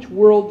how much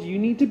world you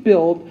need to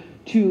build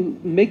to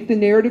make the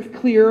narrative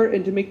clear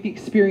and to make the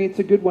experience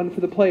a good one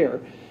for the player.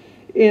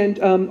 And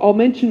I'll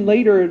mention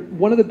later,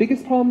 one of the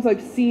biggest problems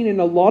I've seen in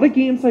a lot of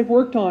games I've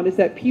worked on is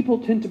that people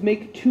tend to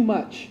make too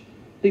much.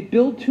 They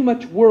build too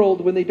much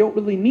world when they don't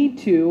really need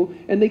to,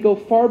 and they go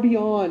far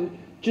beyond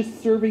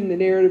just serving the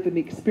narrative and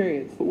the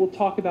experience. But we'll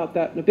talk about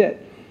that in a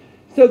bit.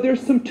 So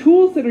there's some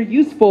tools that are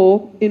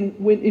useful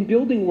in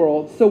building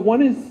worlds. So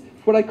one is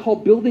what I call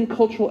building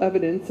cultural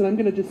evidence, and I'm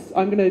going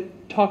to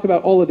talk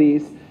about all of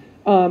these.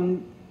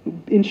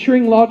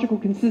 Ensuring logical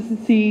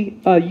consistency,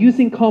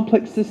 using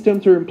complex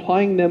systems or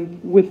implying them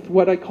with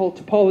what I call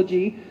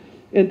topology,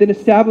 and then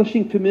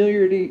establishing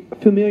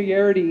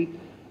familiarity.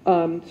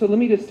 So let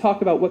me just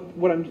talk about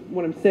what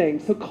I'm saying.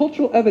 So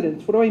cultural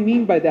evidence, what do I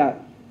mean by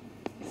that?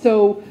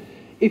 So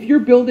if you're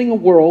building a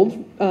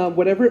world,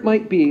 whatever it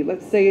might be,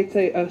 let's say it's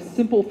a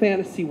simple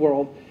fantasy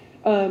world,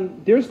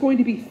 there's going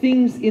to be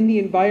things in the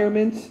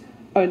environment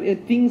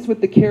and things with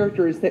the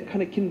characters that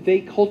kind of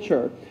convey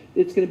culture.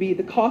 It's going to be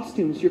the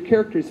costumes your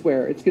characters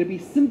wear. It's going to be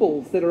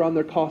symbols that are on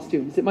their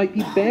costumes. It might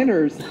be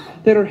banners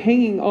that are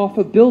hanging off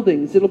of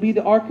buildings. It'll be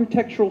the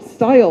architectural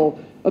style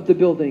of the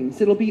buildings.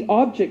 It'll be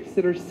objects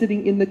that are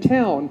sitting in the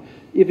town,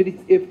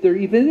 if there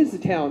even is a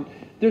town.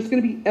 There's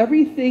going to be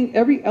everything,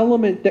 every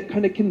element that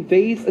kind of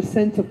conveys a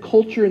sense of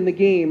culture in the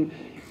game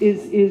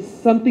is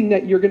something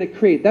that you're going to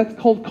create. That's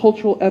called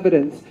cultural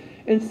evidence.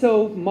 And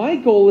so my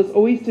goal is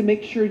always to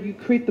make sure you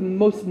create the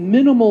most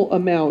minimal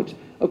amount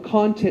of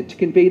content to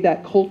convey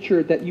that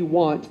culture that you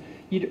want.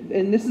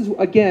 And this is,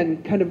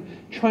 again, kind of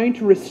trying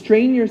to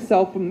restrain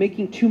yourself from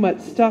making too much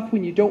stuff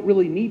when you don't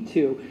really need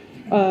to.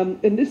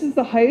 And this is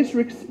the highest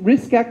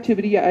risk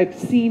activity I've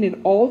seen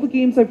in all the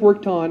games I've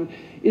worked on,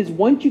 is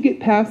once you get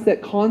past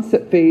that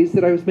concept phase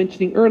that I was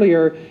mentioning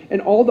earlier,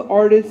 and all the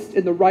artists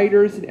and the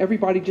writers and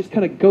everybody just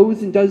kind of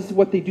goes and does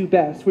what they do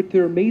best, which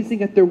they're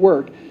amazing at their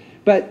work.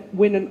 But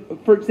when,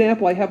 for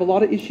example, I have a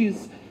lot of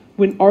issues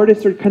when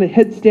artists are kind of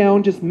heads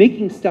down just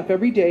making stuff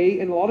every day,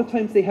 and a lot of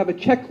times they have a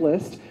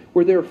checklist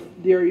where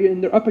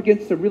they're up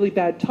against a really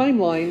bad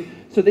timeline,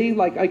 so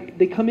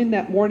they come in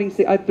that morning and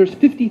say, there's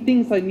 50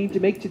 things I need to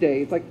make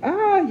today. It's like,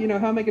 how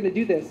am I going to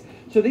do this?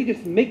 So they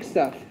just make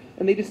stuff,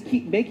 and they just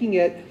keep making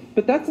it.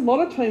 But that's a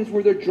lot of times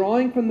where they're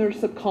drawing from their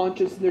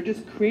subconscious, and they're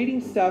just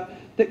creating stuff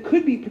that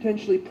could be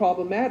potentially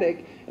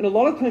problematic, and a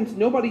lot of times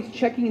nobody's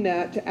checking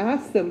that to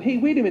ask them, hey,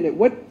 wait a minute,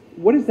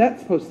 what is that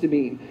supposed to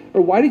mean?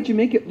 Or why did you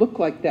make it look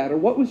like that? Or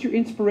what was your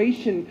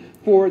inspiration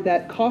for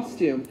that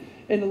costume?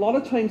 And a lot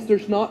of times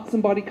there's not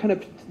somebody kind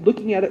of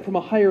looking at it from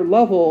a higher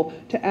level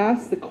to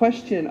ask the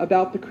question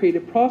about the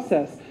creative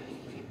process.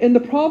 And the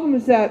problem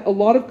is that a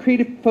lot of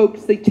creative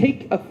folks, they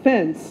take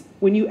offense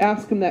when you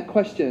ask them that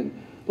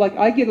question. Like,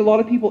 I get a lot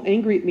of people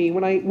angry at me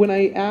when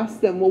I ask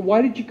them, well,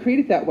 why did you create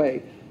it that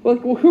way? Well,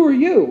 who are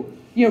you?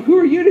 You know, who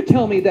are you to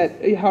tell me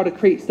that how to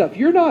create stuff?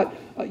 You're not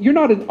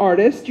an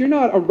artist. You're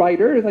not a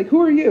writer. Like,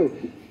 who are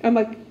you? I'm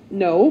like,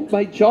 no,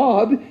 my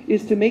job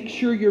is to make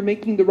sure you're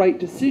making the right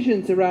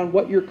decisions around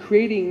what you're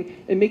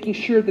creating and making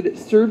sure that it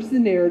serves the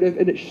narrative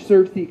and it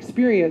serves the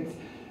experience.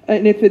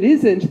 And if it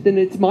isn't, then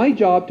it's my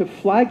job to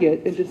flag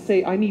it and to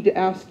say, I need to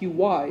ask you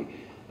why.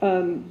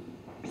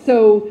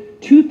 So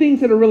two things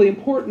that are really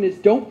important is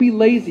don't be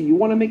lazy. You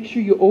want to make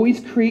sure you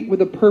always create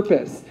with a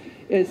purpose.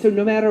 And so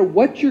no matter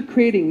what you're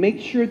creating, make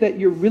sure that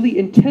you're really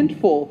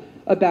intentful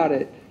about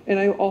it. And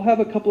I'll have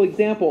a couple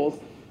examples.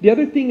 The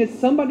other thing is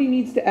somebody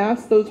needs to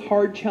ask those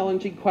hard,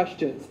 challenging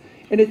questions.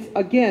 And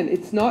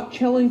it's not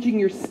challenging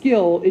your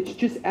skill, it's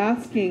just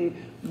asking,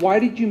 why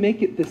did you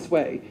make it this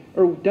way?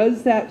 Or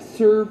does that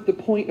serve the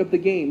point of the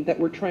game that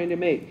we're trying to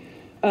make?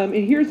 And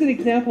here's an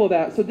example of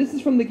that. So this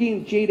is from the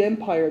game Jade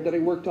Empire that I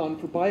worked on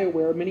for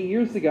BioWare many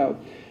years ago.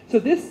 So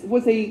this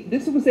was a,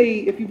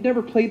 if you've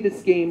never played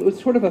this game, it was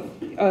sort of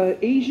a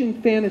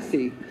Asian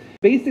fantasy.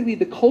 Basically,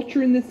 the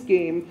culture in this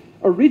game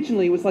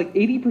originally was like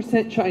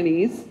 80%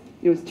 Chinese,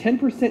 it was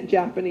 10%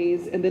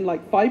 Japanese, and then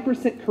like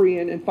 5%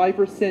 Korean and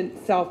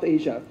 5% South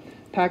Asia,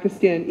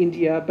 Pakistan,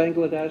 India,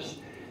 Bangladesh.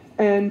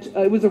 And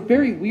it was a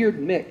very weird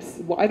mix.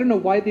 Well, I don't know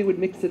why they would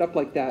mix it up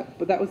like that,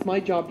 but that was my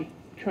job to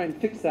try and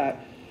fix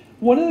that.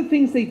 One of the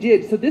things they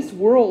did, so this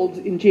world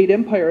in Jade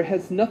Empire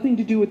has nothing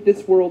to do with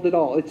this world at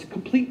all. It's a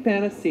complete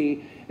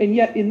fantasy. And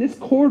yet in this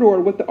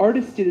corridor, what the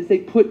artists did is they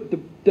put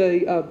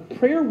the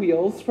prayer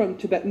wheels from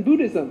Tibetan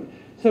Buddhism.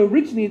 So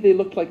originally they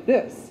looked like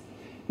this.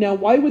 Now,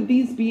 why would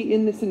these be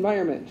in this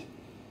environment?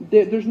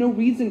 There's no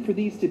reason for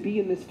these to be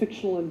in this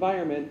fictional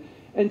environment.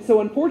 And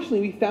so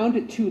unfortunately, we found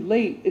it too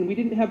late, and we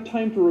didn't have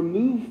time to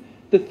remove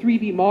the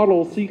 3D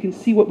models. So you can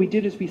see what we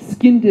did is we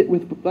skinned it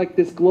with like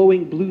this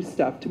glowing blue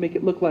stuff to make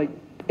it look like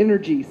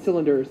energy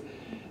cylinders.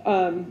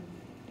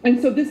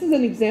 And so this is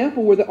an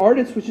example where the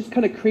artist was just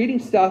kind of creating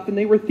stuff, and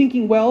they were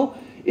thinking, well,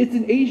 it's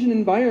an Asian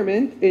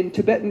environment, in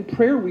Tibetan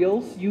prayer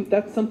wheels,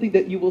 that's something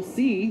that you will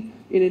see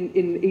in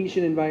an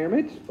Asian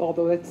environment,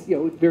 although that's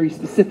very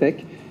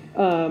specific.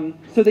 So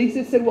they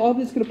just said, well, I'm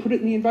just going to put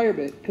it in the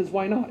environment, because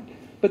why not?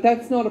 But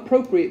that's not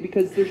appropriate,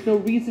 because there's no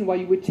reason why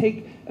you would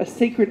take a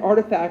sacred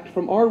artifact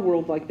from our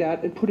world like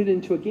that and put it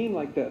into a game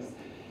like this.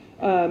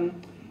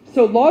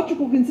 So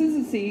logical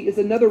consistency is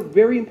another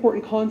very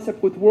important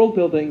concept with world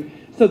building.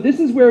 So this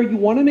is where you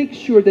want to make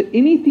sure that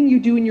anything you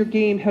do in your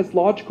game has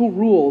logical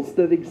rules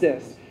that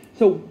exist.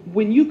 So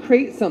when you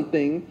create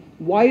something,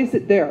 why is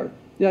it there?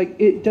 Like,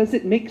 does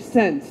it make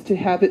sense to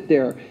have it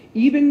there?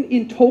 Even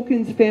in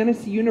Tolkien's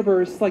fantasy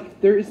universe, like,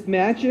 there is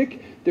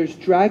magic, there's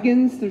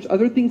dragons, there's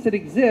other things that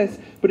exist,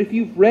 but if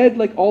you've read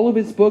like all of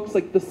his books,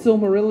 like the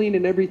Silmarillion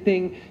and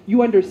everything,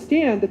 you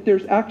understand that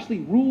there's actually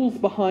rules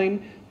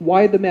behind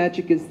why the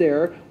magic is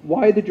there,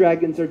 why the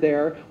dragons are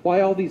there,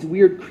 why all these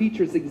weird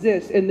creatures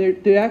exist, and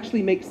they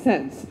actually make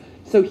sense.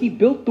 So he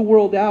built the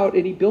world out,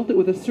 and he built it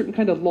with a certain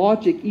kind of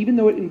logic, even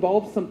though it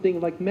involves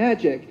something like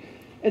magic.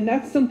 And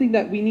that's something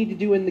that we need to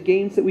do in the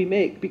games that we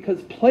make,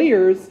 because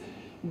players,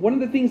 one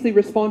of the things they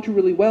respond to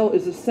really well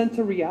is a sense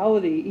of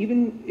reality.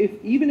 Even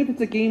if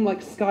it's a game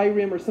like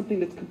Skyrim or something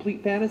that's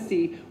complete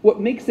fantasy, what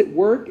makes it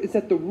work is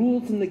that the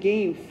rules in the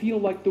game feel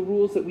like the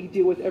rules that we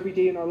deal with every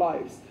day in our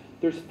lives.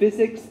 There's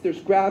physics, there's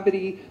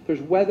gravity,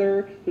 there's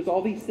weather, there's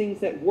all these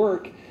things that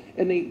work,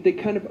 and they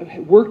kind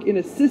of work in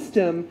a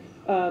system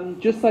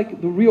just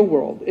like the real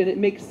world, and it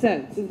makes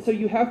sense. And so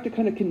you have to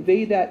kind of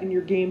convey that in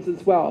your games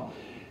as well.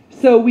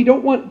 So we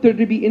don't want there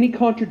to be any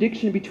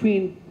contradiction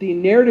between the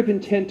narrative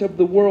intent of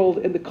the world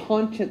and the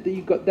content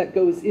that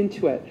goes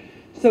into it.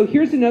 So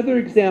here's another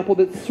example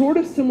that's sort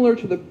of similar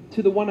to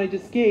the one I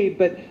just gave,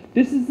 but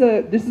this is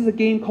a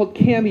game called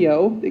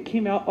Cameo. It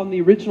came out on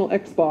the original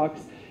Xbox,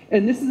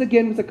 and this is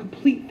again was a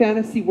complete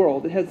fantasy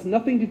world. It has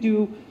nothing to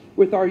do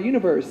with our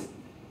universe.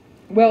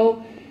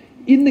 Well,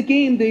 in the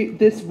game,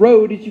 this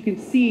road, as you can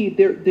see,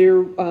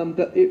 there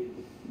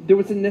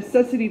was a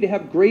necessity to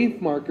have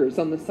grave markers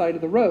on the side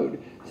of the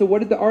road. So what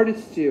did the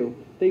artists do?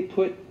 They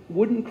put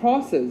wooden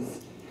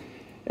crosses.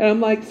 And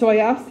I'm like, so I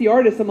asked the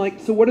artist, I'm like,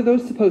 so what are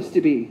those supposed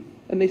to be?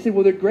 And they said,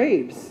 well, they're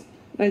graves.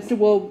 And I said,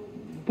 well,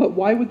 but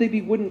why would they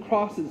be wooden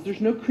crosses?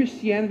 There's no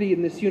Christianity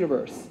in this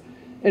universe.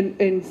 And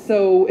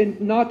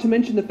not to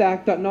mention the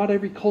fact that not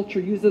every culture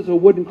uses a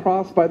wooden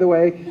cross, by the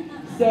way.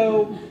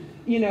 So,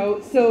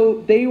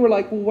 so they were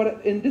like, well,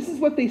 what? And this is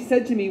what they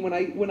said to me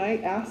when I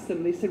asked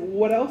them. They said, well,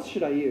 what else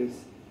should I use?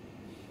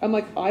 I'm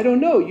like, I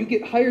don't know. You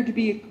get hired to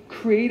be a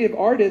creative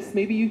artist.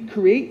 Maybe you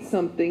create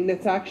something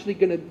that's actually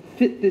going to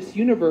fit this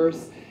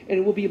universe, and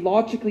it will be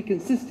logically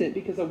consistent,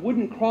 because a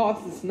wooden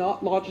cross is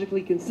not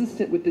logically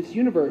consistent with this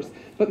universe.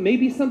 But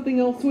maybe something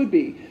else would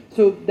be.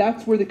 So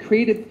that's where the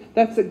creative,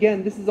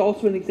 this is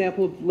also an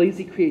example of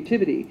lazy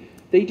creativity.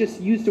 They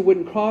just used a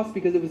wooden cross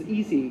because it was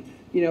easy.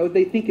 You know,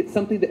 they think it's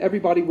something that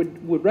everybody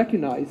would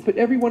recognize, but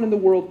everyone in the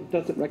world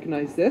doesn't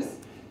recognize this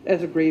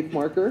as a grave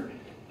marker.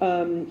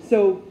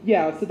 So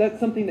that's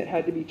something that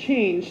had to be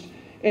changed,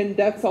 and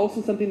that's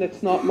also something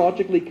that's not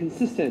logically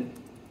consistent.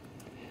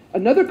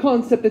 Another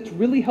concept that's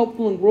really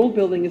helpful in world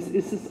building is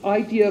this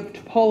idea of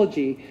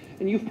topology,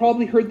 and you've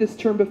probably heard this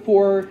term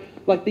before,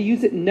 like they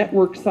use it in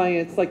network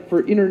science, like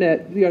for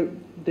internet,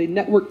 the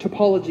network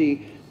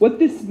topology. What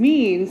this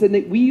means, and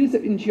that we use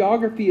it in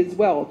geography as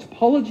well,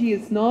 topology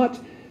is not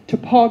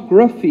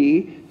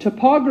topography.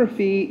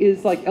 Topography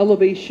is like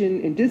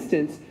elevation and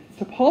distance.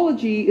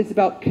 Topology is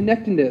about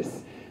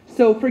connectedness.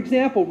 So for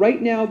example,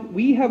 right now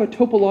we have a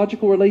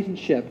topological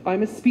relationship.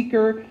 I'm a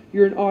speaker,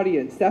 you're an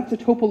audience. That's a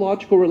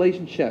topological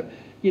relationship.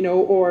 You know,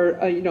 or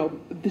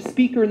the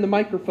speaker and the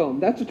microphone,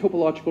 that's a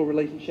topological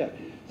relationship.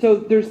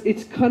 So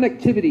it's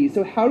connectivity.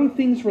 So how do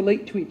things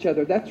relate to each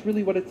other? That's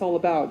really what it's all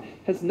about. It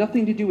has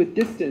nothing to do with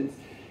distance.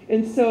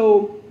 And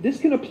so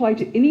this can apply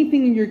to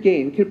anything in your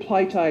game. It can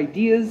apply to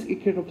ideas.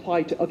 It can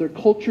apply to other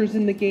cultures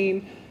in the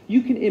game.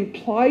 You can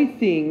imply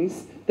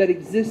things that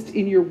exist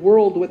in your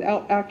world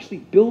without actually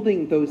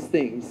building those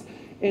things.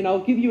 And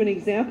I'll give you an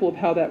example of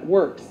how that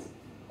works.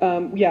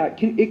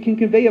 It can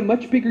convey a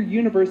much bigger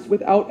universe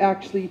without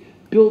actually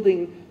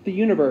building the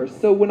universe.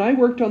 So when I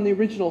worked on the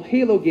original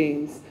Halo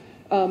games,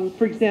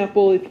 for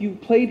example, if you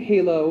played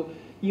Halo,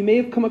 you may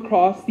have come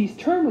across these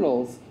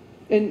terminals.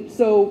 And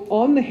so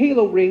on the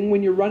Halo ring,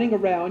 when you're running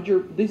around,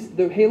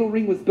 the Halo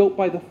ring was built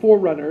by the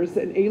Forerunners,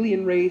 an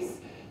alien race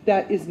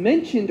that is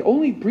mentioned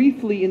only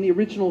briefly in the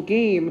original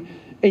game,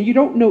 and you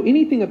don't know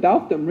anything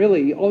about them,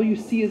 really. All you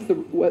see is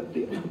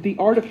the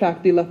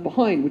artifact they left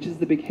behind, which is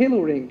the big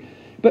Halo ring.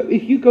 But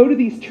if you go to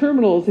these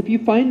terminals, if you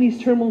find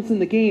these terminals in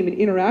the game and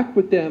interact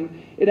with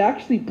them, it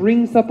actually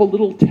brings up a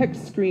little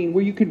text screen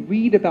where you can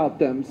read about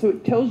them. So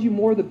it tells you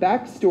more of the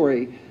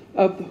backstory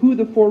of who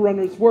the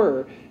Forerunners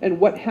were and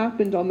what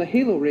happened on the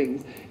Halo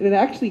rings. And it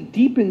actually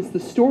deepens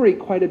the story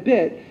quite a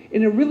bit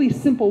in a really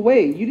simple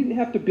way. You didn't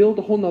have to build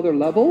a whole nother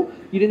level.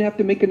 You didn't have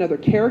to make another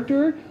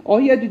character. All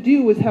you had to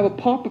do was have a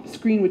pop-up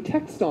screen with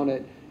text on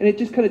it. And it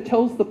just kind of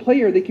tells the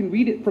player, they can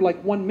read it for like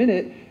 1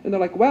 minute, and they're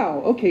like, wow,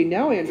 okay,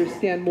 now I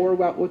understand more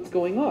about what's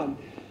going on.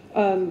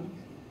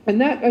 And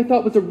that, I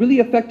thought, was a really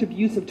effective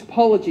use of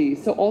topology.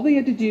 So all they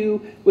had to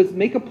do was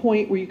make a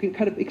point where you can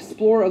kind of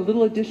explore a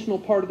little additional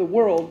part of the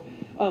world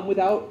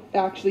without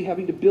actually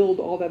having to build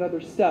all that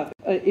other stuff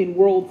in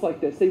worlds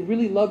like this. They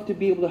really love to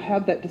be able to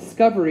have that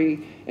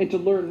discovery and to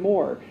learn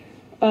more.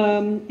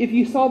 If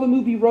you saw the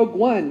movie Rogue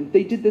One,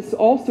 they did this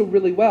also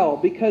really well,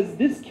 because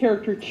this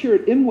character,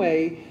 Chirrut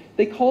Imwe,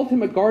 they called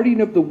him a guardian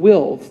of the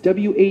Whills,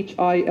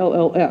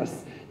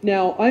 W-H-I-L-L-S.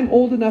 Now, I'm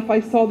old enough, I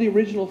saw the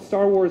original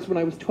Star Wars when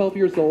I was 12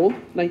 years old,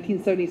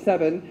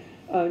 1977.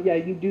 Yeah,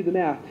 you do the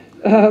math.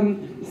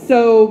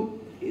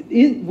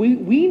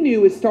 We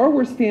knew as Star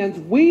Wars fans,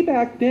 way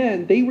back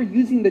then, they were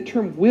using the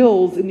term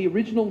Whills in the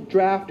original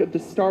draft of the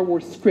Star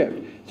Wars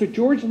script. So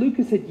George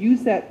Lucas had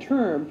used that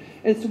term,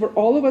 and so for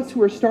all of us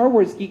who are Star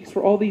Wars geeks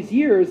for all these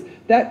years,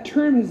 that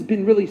term has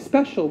been really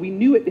special. We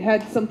knew it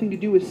had something to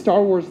do with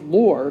Star Wars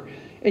lore,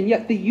 and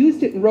yet they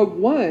used it in Rogue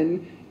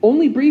One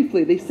only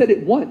briefly. They said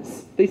it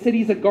once. They said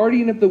he's a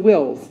guardian of the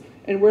Whills.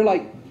 And we're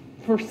like,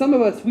 for some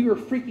of us, we were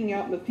freaking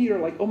out in the theater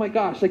like, oh my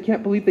gosh, I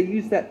can't believe they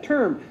used that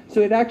term. So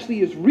it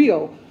actually is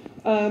real.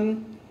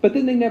 But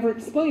then they never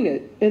explain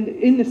it. And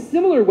in a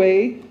similar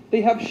way,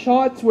 they have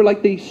shots where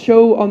like they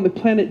show on the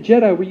planet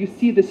Jeddah where you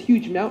see this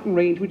huge mountain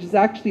range, which is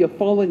actually a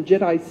fallen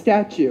Jedi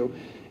statue.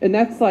 And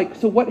that's like,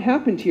 so what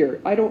happened here?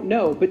 I don't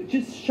know. But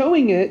just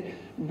showing it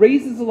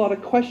raises a lot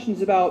of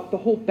questions about the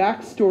whole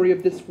backstory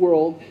of this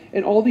world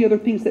and all the other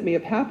things that may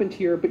have happened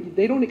here, but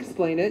they don't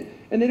explain it,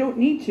 and they don't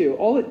need to.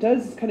 All it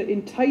does is kind of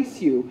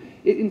entice you.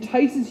 It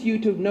entices you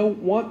to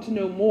want to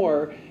know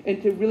more,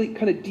 and to really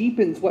kind of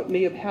deepens what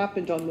may have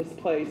happened on this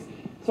place.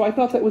 So I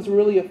thought that was a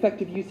really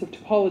effective use of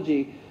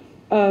topology.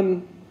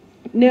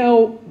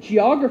 Now,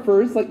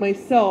 geographers like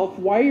myself,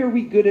 why are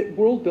we good at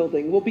world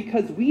building? Well,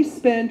 because we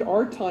spend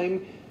our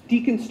time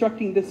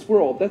deconstructing this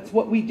world. That's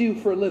what we do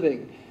for a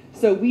living.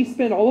 So we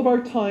spend all of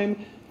our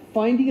time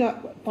finding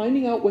out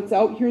what's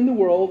out here in the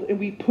world, and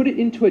we put it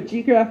into a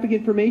geographic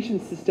information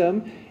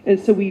system. And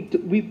so we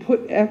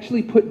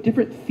actually put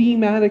different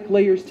thematic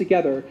layers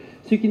together.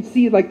 So you can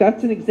see, like,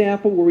 that's an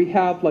example where we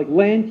have like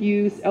land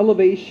use,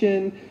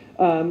 elevation,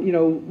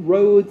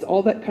 roads,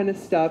 all that kind of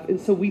stuff. And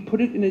so we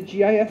put it in a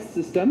GIS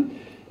system,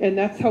 and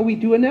that's how we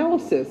do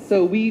analysis.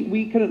 So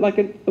we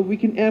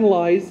can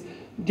analyze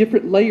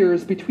different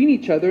layers between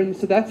each other, and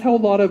so that's how a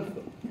lot of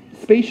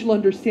spatial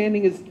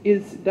understanding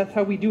that's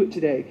how we do it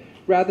today,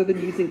 rather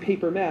than using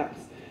paper maps.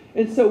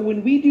 And so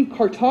when we do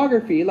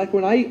cartography, like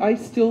when I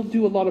still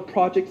do a lot of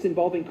projects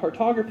involving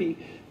cartography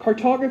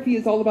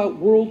is all about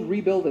world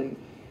rebuilding.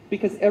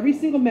 Because every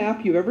single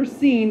map you've ever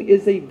seen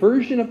is a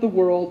version of the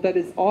world that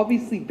is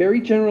obviously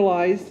very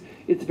generalized.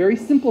 It's very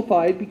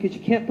simplified because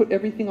you can't put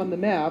everything on the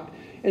map.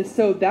 And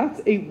so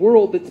that's a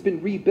world that's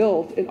been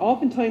rebuilt. And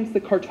oftentimes the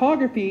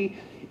cartography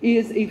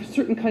is a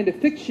certain kind of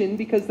fiction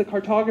because the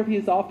cartography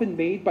is often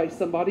made by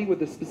somebody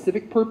with a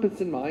specific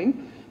purpose in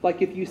mind.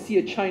 Like if you see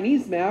a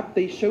Chinese map,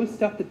 they show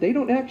stuff that they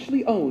don't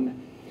actually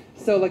own.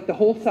 So like the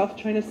whole South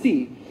China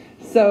Sea.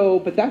 So,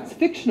 but that's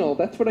fictional.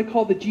 That's what I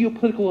call the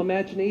geopolitical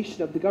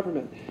imagination of the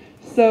government.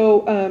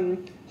 So,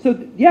 so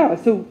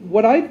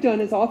what I've done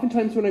is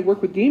oftentimes when I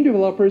work with game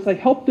developers, I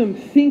help them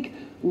think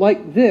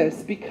like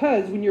this,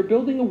 because when you're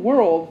building a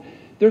world,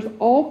 there's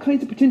all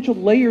kinds of potential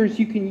layers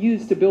you can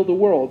use to build a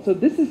world. So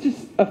this is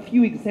just a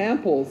few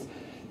examples.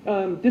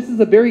 This is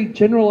a very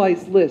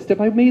generalized list.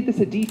 If I made this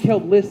a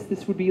detailed list,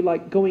 this would be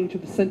like going to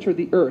the center of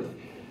the earth.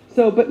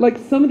 So, but like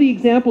some of the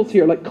examples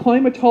here, like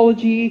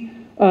climatology,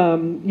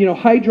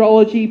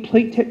 hydrology,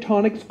 plate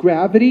tectonics,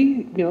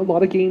 gravity. A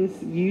lot of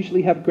games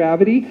usually have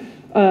gravity.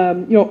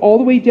 All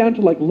the way down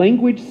to like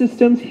language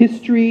systems,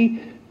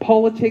 history,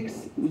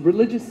 politics,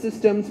 religious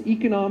systems,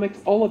 economics,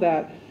 all of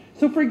that.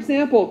 So for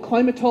example,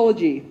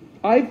 climatology.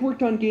 I've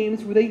worked on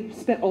games where they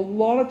spent a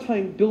lot of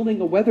time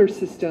building a weather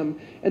system,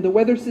 and the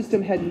weather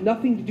system had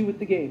nothing to do with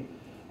the game.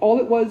 All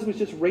it was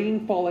just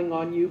rain falling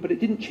on you, but it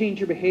didn't change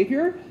your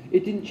behavior,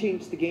 it didn't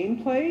change the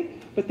gameplay.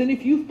 But then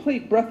if you've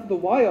played Breath of the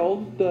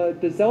Wild,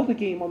 the Zelda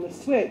game on the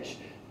Switch,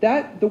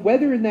 the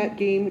weather in that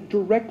game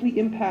directly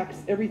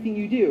impacts everything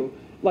you do.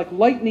 Like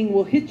lightning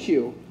will hit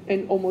you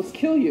and almost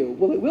kill you.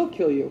 Well, it will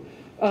kill you.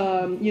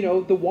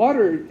 The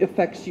water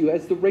affects you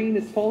as the rain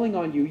is falling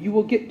on you. You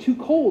will get too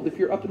cold if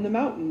you're up in the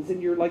mountains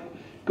and you're like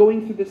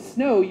going through the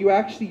snow.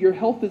 Your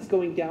health is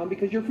going down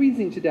because you're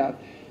freezing to death.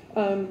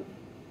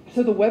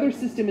 So the weather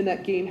system in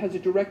that game has a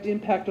direct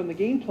impact on the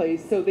gameplay.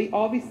 So they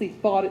obviously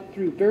thought it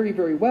through very,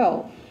 very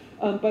well.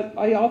 But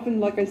I often,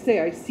 like I say,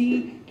 I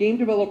see game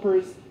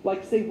developers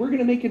like say, we're going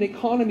to make an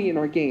economy in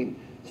our game.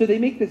 So they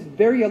make this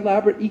very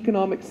elaborate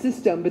economic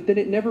system, but then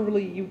it never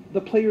really,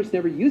 the players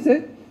never use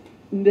it.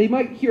 They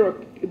might hear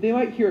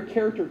a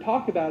character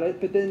talk about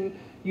it, but then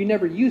you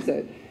never use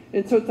it.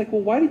 And so it's like,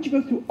 well, why did you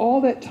go through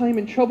all that time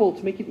and trouble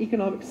to make an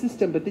economic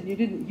system, but then you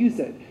didn't use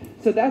it?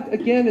 So that,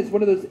 again, is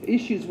one of those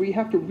issues where you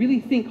have to really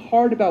think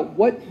hard about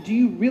do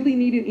you really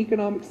need an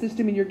economic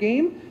system in your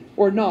game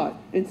or not?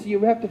 And so you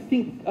have to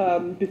think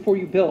before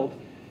you build.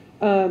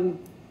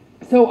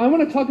 So I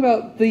want to talk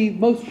about the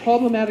most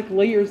problematic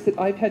layers that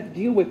I've had to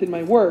deal with in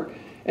my work.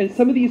 And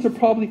some of these are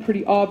probably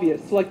pretty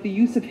obvious. So like the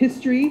use of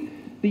history,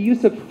 the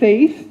use of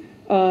faith,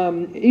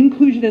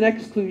 inclusion and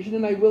exclusion,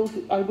 and I will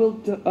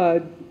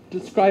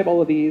describe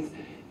all of these,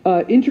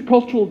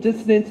 intercultural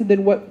dissonance, and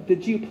then what the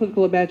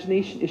geopolitical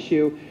imagination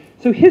issue.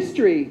 So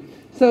history.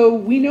 So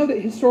we know that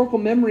historical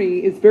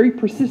memory is very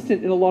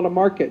persistent in a lot of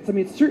markets. I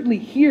mean, certainly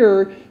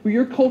here, where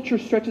your culture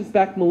stretches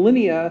back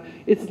millennia,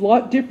 it's a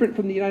lot different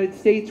from the United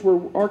States, where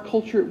our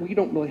culture, we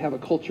don't really have a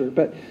culture,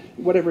 but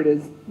whatever it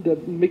is, the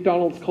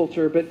McDonald's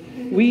culture, but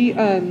we,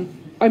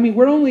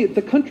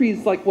 the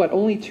country's like, what,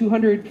 only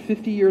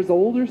 250 years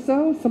old or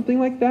so? Something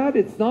like that?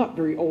 It's not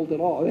very old at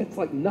all. It's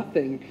like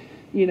nothing,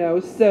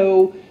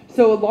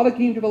 So a lot of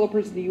game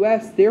developers in the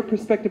US, their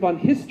perspective on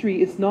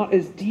history is not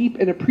as deep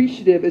and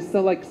appreciative as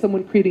like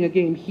someone creating a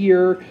game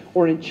here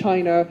or in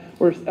China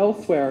or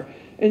elsewhere.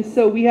 And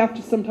so we have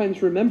to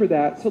sometimes remember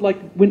that. So like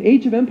when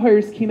Age of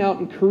Empires came out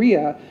in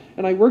Korea,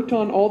 and I worked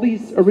on all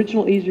these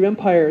original Age of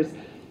Empires,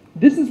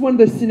 this is one of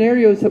the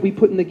scenarios that we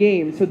put in the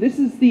game. So this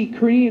is the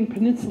Korean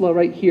peninsula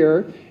right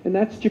here, and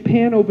that's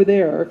Japan over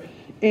there.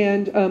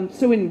 And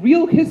so in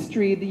real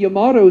history, the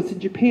Yamatos in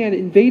Japan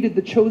invaded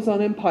the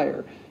Choson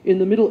Empire in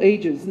the Middle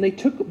Ages, and they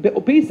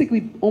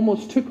basically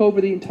almost took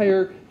over the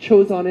entire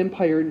Choson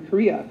Empire in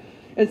Korea.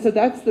 And so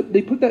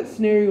they put that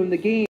scenario in the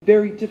game,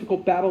 very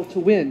difficult battle to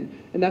win,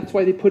 and that's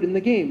why they put it in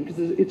the game, because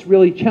it's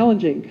really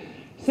challenging.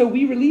 So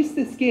we released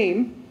this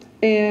game,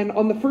 and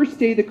on the first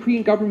day, the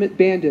Korean government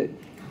banned it.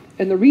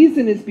 And the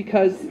reason is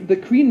because the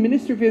Korean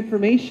Minister of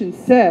Information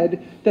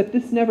said that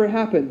this never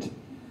happened.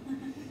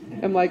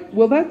 I'm like,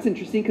 well, that's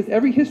interesting, because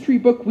every history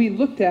book we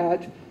looked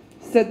at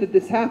said that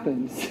this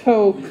happened.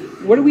 So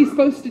what are we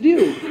supposed to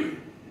do?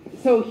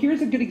 So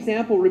here's a good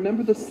example.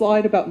 Remember the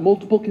slide about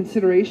multiple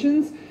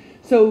considerations?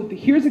 So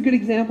here's a good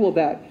example of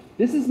that.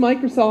 This is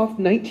Microsoft,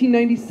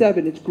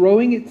 1997. It's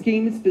growing its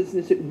games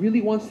business. It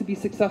really wants to be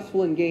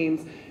successful in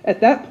games.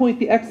 At that point,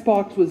 the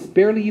Xbox was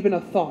barely even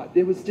a thought.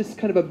 It was just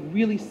kind of a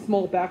really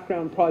small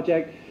background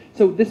project.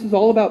 So this is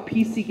all about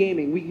PC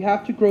gaming. We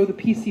have to grow the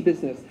PC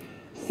business.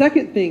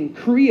 Second thing,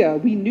 Korea.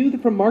 We knew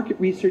that from market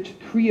research,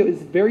 Korea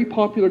is a very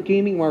popular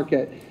gaming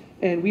market.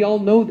 And we all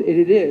know that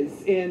it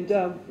is. And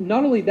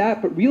not only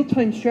that, but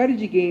real-time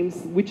strategy games,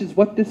 which is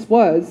what this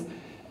was,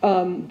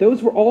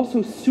 those were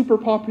also super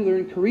popular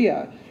in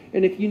Korea.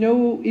 And if you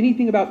know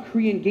anything about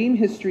Korean game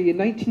history, in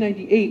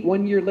 1998,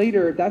 1 year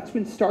later, that's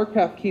when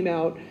StarCraft came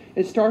out,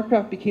 and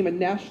StarCraft became a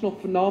national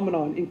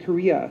phenomenon in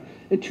Korea.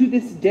 And to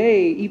this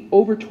day,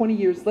 over 20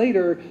 years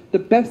later, the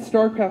best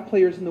StarCraft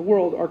players in the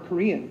world are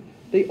Korean.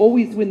 They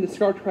always win the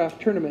StarCraft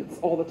tournaments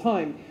all the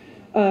time.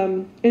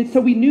 And so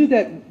we knew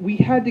that we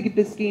had to get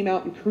this game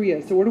out in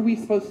Korea. So what are we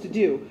supposed to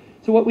do?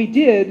 So what we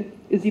did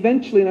is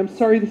eventually, and I'm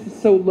sorry this is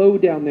so low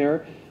down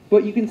there,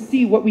 but you can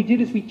see what we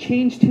did is we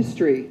changed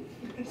history.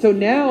 So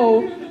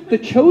now the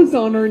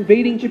Choson are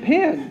invading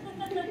Japan.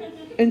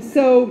 And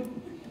so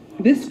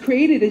this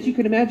created, as you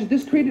can imagine,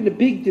 this created a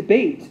big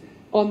debate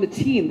on the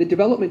team, the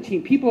development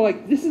team. People are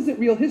like, this isn't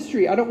real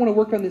history. I don't want to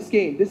work on this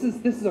game. This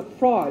is a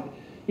fraud.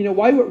 You know,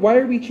 why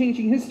are we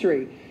changing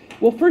history?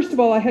 Well, first of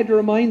all, I had to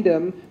remind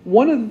them,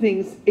 one of the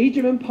things, Age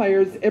of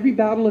Empires, every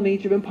battle in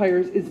Age of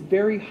Empires is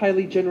very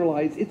highly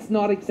generalized. It's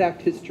not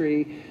exact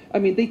history. I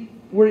mean, they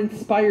were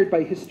inspired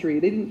by history.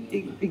 They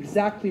didn't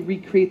exactly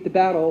recreate the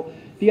battle.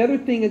 The other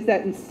thing is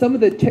that in some of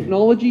the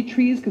technology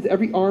trees, because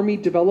every army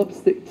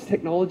develops the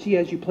technology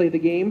as you play the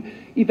game,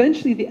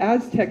 eventually the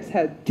Aztecs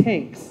had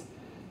tanks.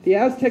 The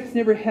Aztecs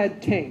never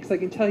had tanks, I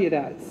can tell you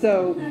that.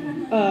 So,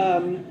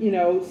 you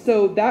know,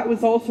 so that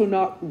was also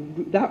not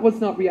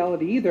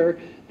reality either.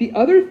 The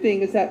other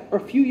thing is that a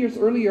few years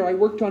earlier, I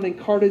worked on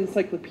Encarta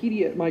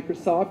Encyclopedia at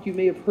Microsoft. You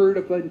may have heard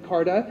of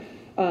Encarta.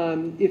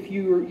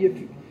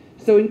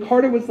 So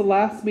Encarta was the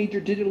last major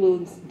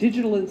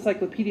digital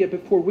encyclopedia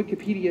before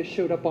Wikipedia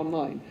showed up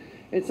online.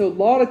 And so a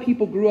lot of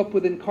people grew up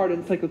with Encarta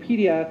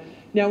Encyclopedia.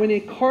 Now in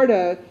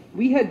Encarta,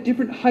 we had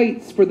different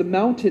heights for the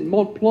mountain,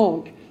 Mont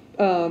Blanc,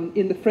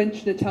 in the French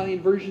and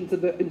Italian versions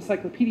of the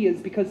encyclopedias,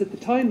 because at the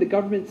time the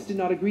governments did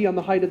not agree on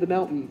the height of the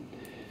mountain.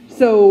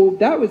 So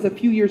that was a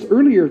few years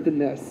earlier than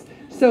this.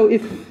 So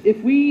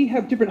if we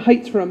have different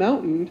heights for a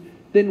mountain,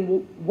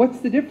 then what's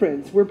the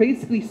difference? We're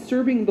basically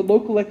serving the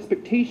local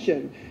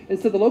expectation. And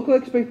so the local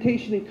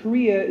expectation in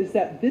Korea is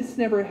that this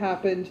never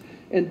happened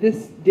and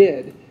this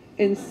did.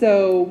 And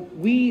so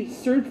we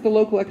served the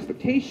local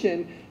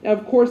expectation. Now,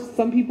 of course,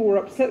 some people were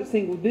upset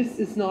saying, well, this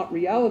is not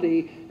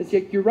reality. It's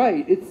like, you're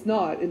right, it's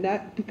not. And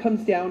that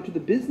comes down to the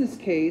business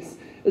case.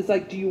 It's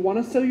like, do you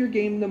want to sell your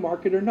game in the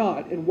market or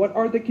not? And what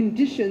are the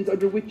conditions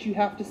under which you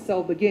have to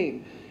sell the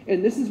game?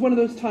 And this is one of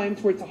those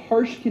times where it's a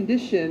harsh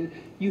condition.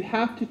 You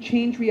have to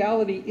change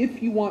reality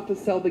if you want to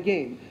sell the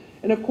game.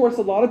 And of course,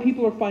 a lot of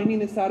people are finding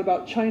this out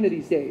about China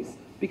these days,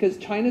 because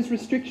China's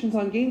restrictions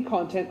on game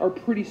content are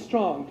pretty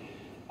strong.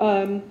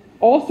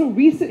 Also,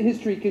 recent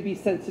history could be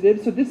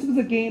sensitive. So this was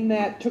a game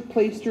that took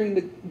place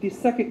during the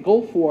Second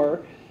Gulf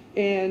War,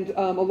 and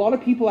a lot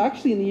of people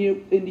actually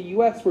in the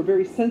US were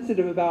very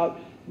sensitive about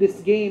this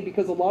game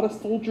because a lot of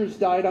soldiers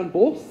died on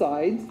both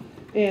sides,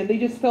 and they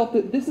just felt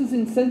that this is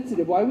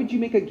insensitive. Why would you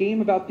make a game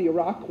about the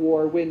Iraq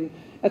War when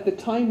at the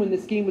time when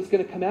this game was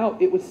going to come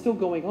out, it was still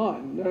going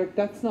on? They're like,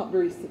 that's not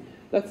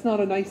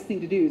a nice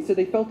thing to do. So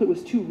they felt it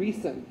was too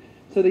recent.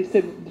 So they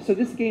said, so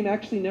this game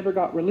actually never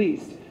got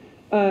released.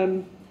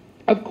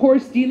 Of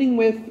course, dealing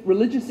with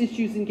religious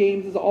issues in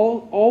games is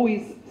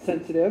always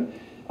sensitive.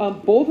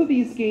 Both of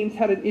these games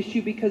had an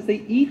issue because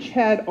they each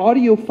had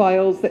audio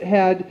files that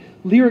had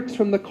lyrics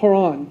from the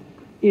Quran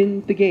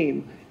in the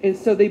game. And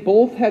so they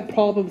both had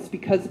problems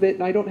because of it,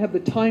 and I don't have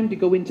the time to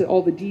go into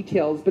all the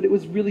details, but it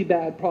was really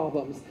bad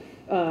problems.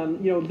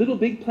 You know, Little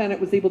Big Planet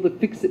was able to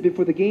fix it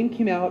before the game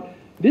came out.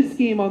 This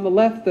game on the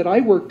left that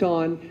I worked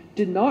on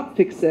did not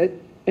fix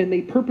it, and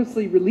they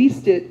purposely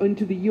released it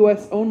into the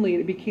US only,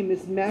 and it became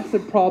this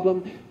massive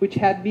problem, which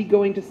had me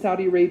going to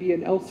Saudi Arabia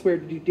and elsewhere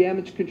to do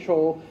damage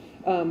control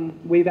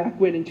way back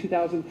when in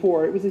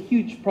 2004. It was a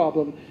huge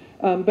problem.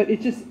 But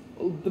it's just,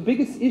 the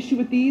biggest issue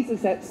with these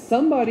is that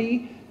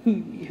somebody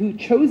who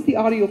chose the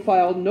audio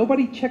file,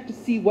 nobody checked to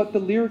see what the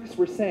lyrics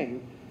were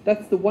saying.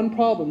 That's the one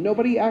problem.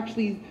 Nobody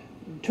actually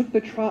took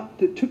the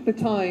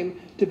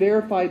time to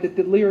verify that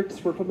the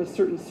lyrics were from a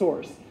certain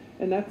source.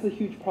 And that's a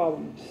huge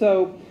problem.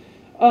 So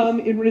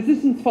in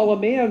Resistance Fall of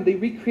Man, they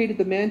recreated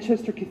the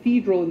Manchester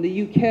Cathedral in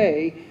the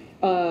UK,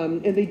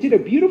 and they did a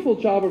beautiful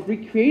job of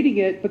recreating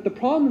it, but the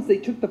problem is they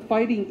took the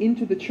fighting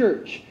into the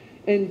church,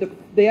 and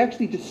they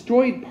actually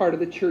destroyed part of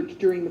the church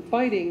during the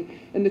fighting,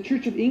 and the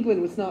Church of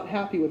England was not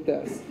happy with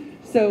this.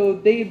 So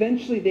they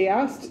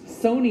asked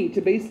Sony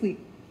to basically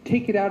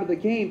take it out of the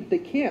game, but they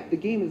can't. The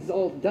game is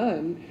all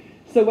done.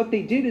 So what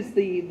they did is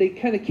they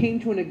kind of came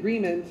to an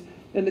agreement,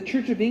 and the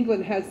Church of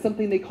England has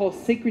something they call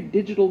sacred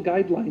digital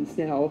guidelines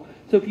now.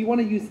 So if you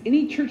want to use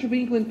any Church of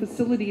England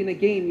facility in a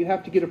game, you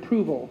have to get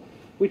approval,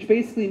 which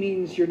basically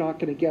means you're not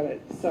going to get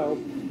it.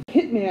 So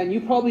Hitman,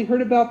 you probably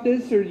heard about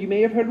this, or you may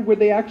have heard where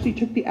they actually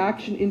took the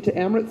action into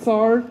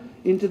Amritsar,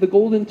 into the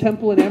Golden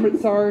Temple in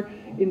Amritsar,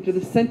 into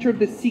the center of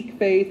the Sikh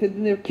faith, and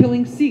then they're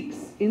killing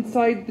Sikhs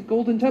inside the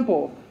Golden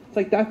Temple. It's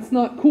like, that's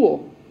not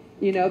cool.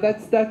 You know,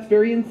 that's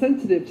very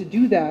insensitive to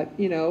do that,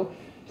 you know.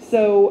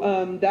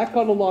 So that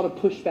got a lot of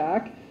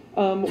pushback.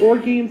 Or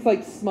games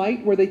like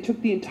Smite, where they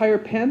took the entire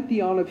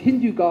pantheon of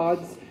Hindu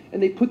gods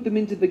and they put them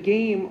into the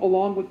game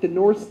along with the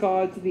Norse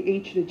gods and the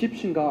ancient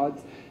Egyptian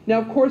gods. Now,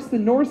 of course, the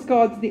Norse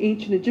gods and the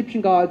ancient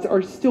Egyptian gods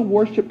are still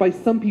worshipped by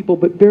some people,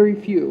 but very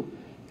few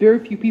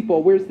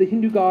people, whereas the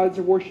Hindu gods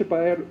are worshipped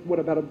by, what,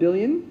 about 1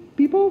 billion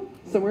people?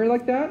 Somewhere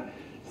like that.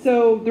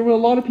 So there were a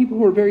lot of people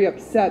who were very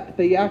upset that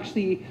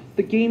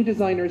the game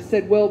designers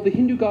said, well, the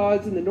Hindu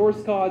gods and the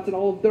Norse gods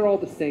and they're all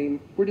the same.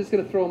 We're just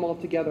going to throw them all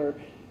together.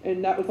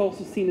 And that was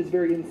also seen as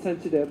very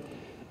insensitive.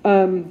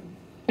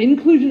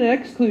 Inclusion and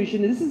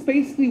exclusion, this is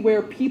basically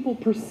where people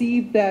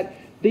perceive that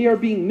they are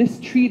being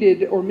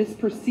mistreated or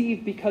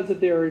misperceived because of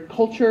their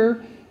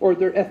culture, or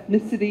their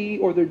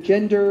ethnicity or their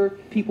gender,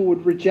 people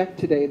would reject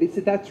today. They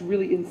said that's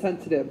really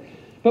insensitive.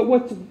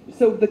 But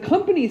so the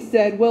company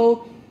said,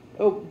 well,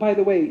 oh, by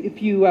the way,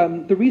 if you,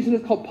 the reason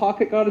it's called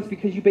Pocket God is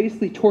because you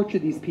basically torture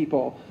these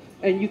people.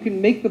 And you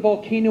can make the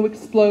volcano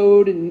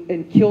explode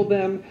and kill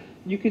them.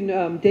 You can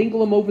dangle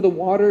them over the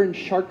water and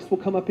sharks will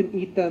come up and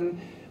eat them.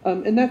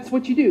 And that's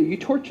what you do. You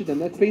torture them.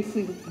 That's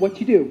basically what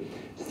you do.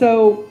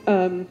 So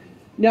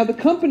now the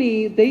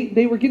company,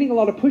 they were getting a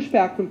lot of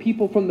pushback from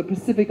people from the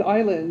Pacific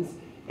Islands.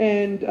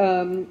 And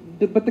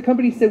but the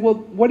company said,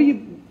 well,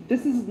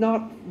 this is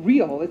not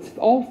real. It's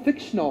all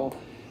fictional.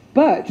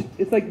 But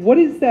it's like, what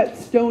is that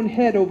stone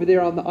head over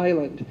there on the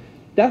island?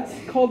 That's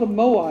called a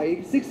moai. It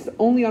exists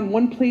only on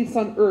one place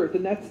on Earth,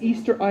 and that's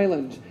Easter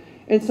Island.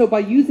 And so by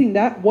using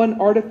that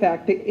one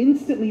artifact, they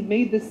instantly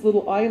made this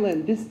little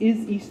island. This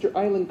is Easter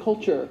Island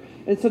culture.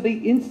 And so they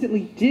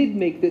instantly did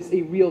make this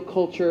a real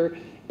culture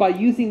by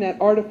using that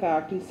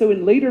artifact. And so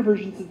in later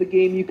versions of the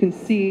game, you can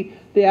see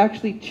they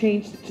actually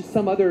changed it to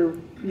some other,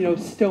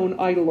 stone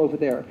idol over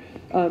there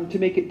to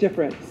make it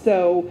different.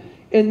 So.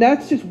 And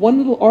that's just one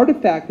little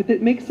artifact, but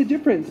it makes a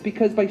difference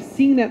because by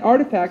seeing that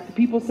artifact, the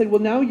people said, well,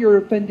 now you're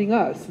offending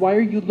us. Why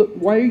are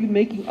you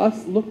making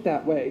us look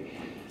that way?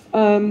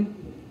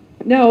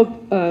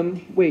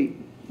 Wait.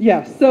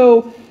 Yeah,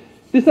 so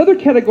this other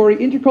category,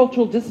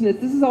 intercultural dissonance,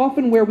 this is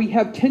often where we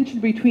have tension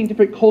between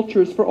different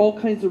cultures for all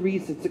kinds of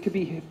reasons. It could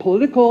be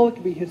political, it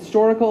could be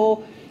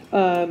historical.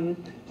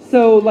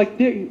 So like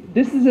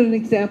this is an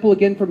example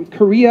again from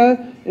Korea,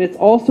 and it's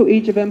also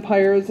Age of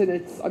Empires,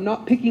 and I'm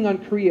not picking on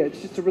Korea, it's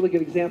just a really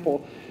good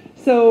example.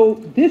 So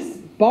this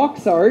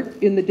box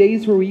art in the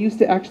days where we used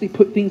to actually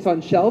put things on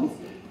shelves,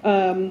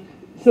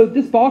 so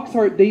this box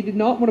art, they did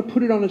not want to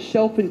put it on a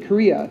shelf in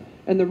Korea,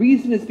 and the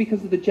reason is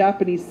because of the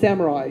Japanese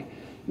samurai.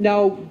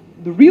 Now,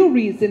 the real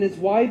reason is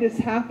why this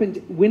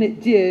happened when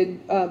it did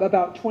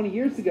about 20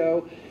 years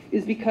ago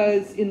is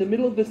because in the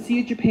middle of the Sea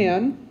of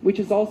Japan, which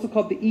is also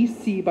called the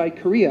East Sea by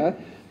Korea,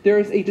 there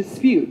is a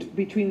dispute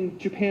between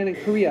Japan and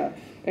Korea.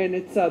 And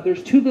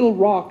there's two little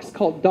rocks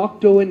called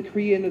Dokdo in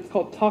Korean, and it's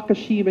called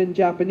Takashima in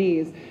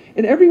Japanese.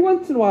 And every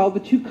once in a while, the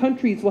two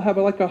countries will have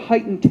like a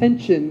heightened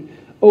tension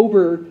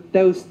over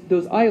those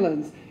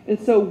islands. And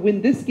so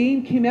when this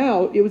game came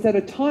out, it was at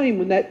a time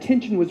when that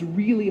tension was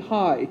really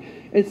high.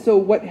 And so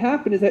what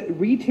happened is that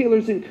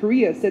retailers in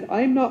Korea said,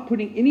 I'm not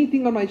putting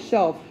anything on my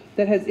shelf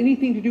that has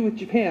anything to do with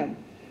Japan.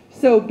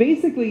 So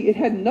basically, it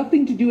had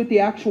nothing to do with the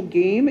actual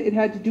game. It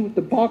had to do with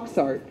the box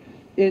art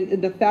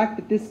and the fact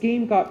that this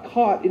game got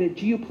caught in a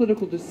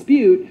geopolitical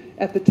dispute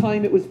at the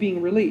time it was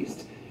being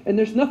released. And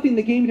there's nothing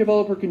the game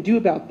developer can do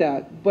about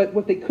that. But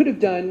what they could have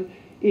done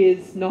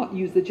is not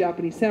use the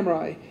Japanese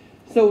samurai.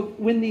 So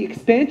when the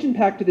expansion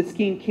pack to this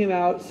game came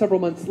out several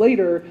months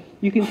later,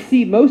 you can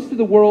see most of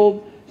the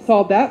world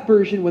saw that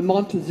version with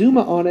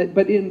Montezuma on it,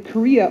 but in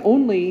Korea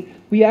only,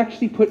 we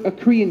actually put a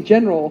Korean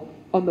general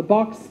on the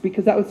box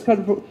because that was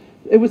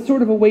it was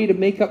sort of a way to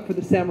make up for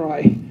the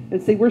samurai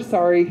and say, we're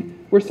sorry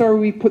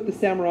we put the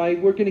samurai,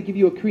 we're going to give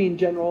you a Korean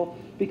general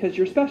because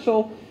you're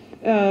special.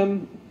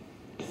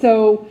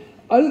 So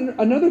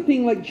another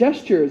thing like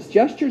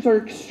gestures are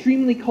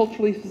extremely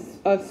culturally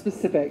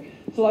specific.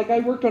 So like I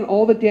worked on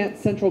all the Dance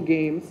Central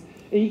games,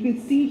 and you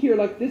can see here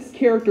like this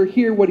character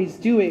here, what he's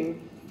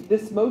doing,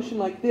 this motion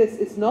like this,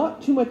 it's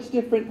not too much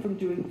different from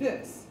doing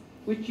this,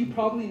 which you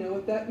probably know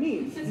what that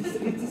means.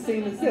 It's the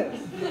same as this.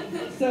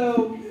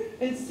 So,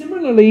 and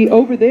similarly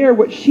over there,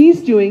 what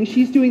she's doing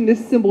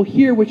this symbol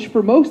here, which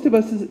for most of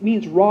us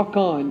means rock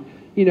on,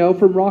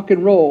 from rock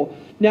and roll.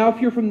 Now,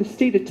 if you're from the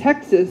state of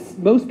Texas,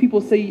 most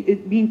people say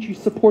it means you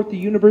support the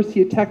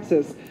University of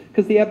Texas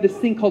because they have this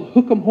thing called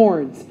hook 'em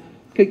horns,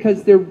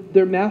 because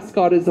their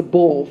mascot is a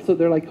bull, so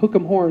they're like hook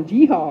 'em horns,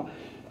 yeehaw.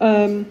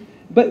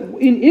 But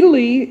in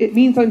Italy, it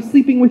means I'm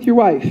sleeping with your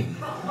wife.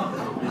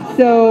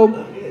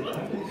 So,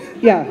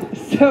 yeah,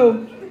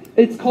 so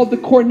it's called the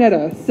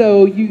cornetta.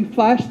 So you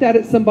flash that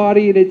at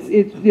somebody, and it's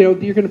you're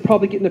going to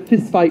probably get in a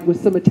fist fight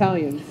with some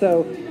Italian.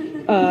 So,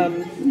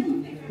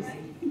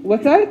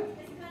 what's that?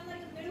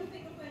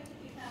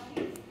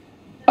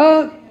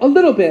 A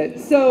little bit.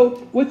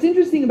 So what's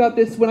interesting about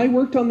this, when I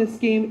worked on this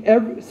game,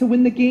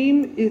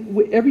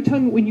 every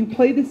time when you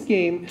play this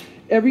game,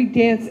 every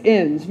dance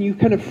ends and you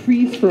kind of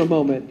freeze for a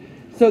moment.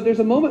 So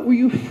there's a moment where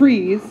you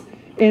freeze,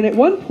 and at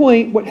one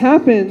point what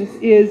happens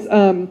is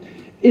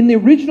in the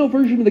original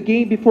version of the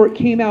game before it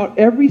came out,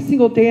 every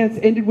single dance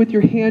ended with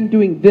your hand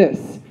doing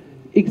this,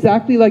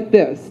 exactly like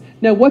this.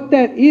 Now what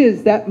that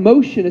is, that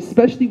motion,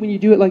 especially when you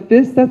do it like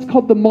this, that's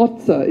called the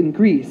mozza in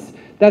Greece.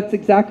 That's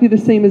exactly the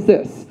same as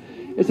this.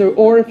 So,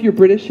 or if you're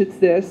British, it's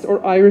this,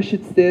 or Irish,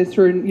 it's this,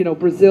 or in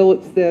Brazil,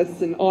 it's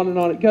this, and on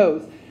it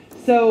goes.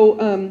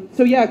 So,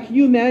 so yeah, can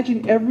you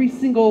imagine every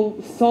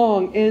single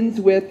song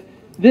ends with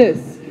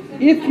this?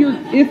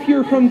 If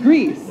you're from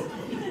Greece,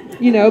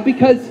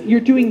 because you're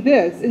doing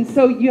this, and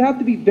so you have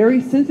to be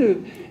very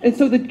sensitive. And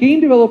so the game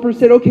developer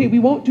said, okay, we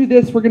won't do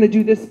this. We're going to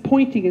do this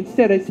pointing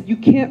instead. I said, you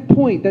can't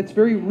point. That's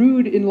very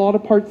rude in a lot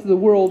of parts of the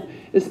world,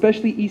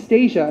 especially East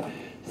Asia.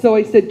 So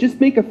I said, just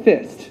make a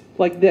fist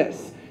like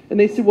this. And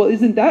they said, well,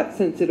 isn't that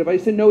sensitive? I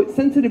said, no, it's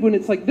sensitive when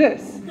it's like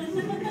this.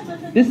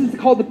 This is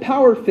called the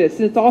power fist,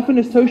 and it's often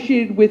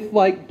associated with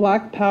like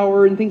black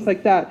power and things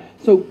like that.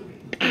 So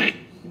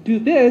do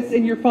this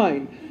and you're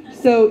fine.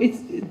 So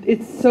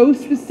it's so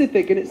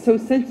specific and it's so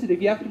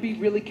sensitive. You have to be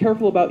really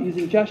careful about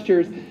using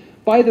gestures.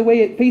 By the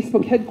way, at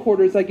Facebook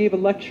headquarters, I gave a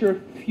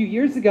lecture a few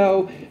years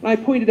ago, and I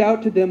pointed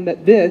out to them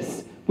that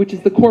this, which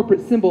is the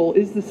corporate symbol,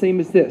 is the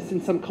same as this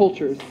in some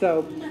cultures.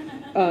 So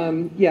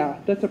yeah,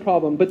 that's a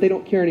problem, but they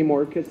don't care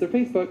anymore because they're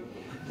Facebook.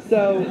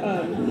 So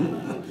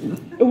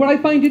what I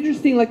find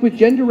interesting, like with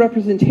gender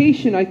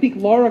representation, I think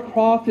Lara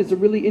Croft is a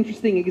really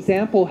interesting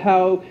example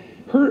how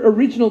her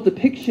original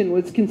depiction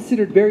was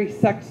considered very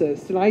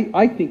sexist, and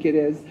I think it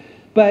is.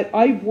 But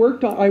I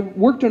worked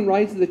on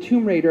Rise of the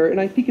Tomb Raider, and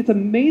I think it's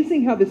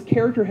amazing how this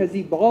character has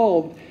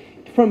evolved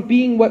from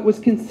being what was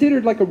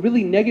considered like a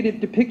really negative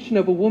depiction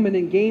of a woman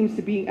in games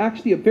to being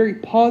actually a very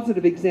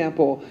positive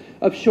example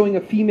of showing a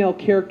female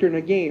character in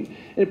a game.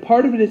 And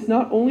part of it is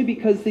not only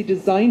because they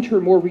designed her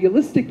more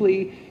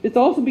realistically, it's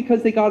also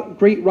because they got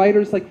great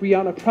writers like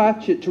Rihanna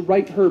Pratchett to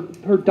write her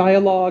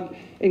dialogue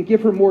and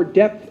give her more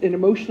depth and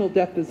emotional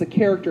depth as a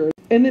character.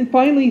 And then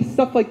finally,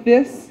 stuff like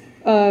this.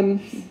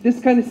 This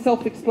kind of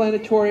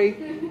self-explanatory.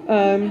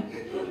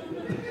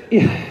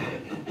 Yeah.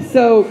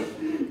 So,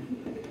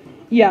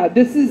 yeah,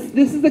 this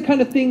is the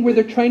kind of thing where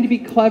they're trying to be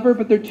clever,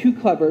 but they're too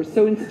clever.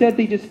 So instead,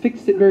 they just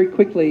fixed it very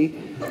quickly,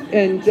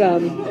 and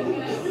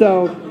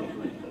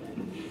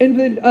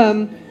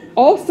then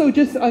also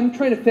just I'm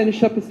trying to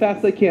finish up as fast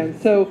as I can.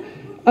 So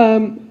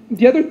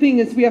the other thing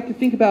is we have to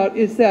think about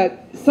is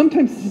that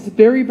sometimes this is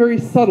very, very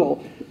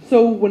subtle.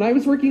 So when I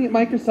was working at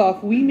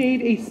Microsoft, we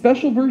made a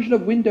special version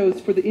of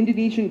Windows for the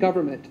Indonesian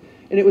government.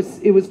 And it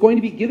was going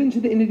to be given to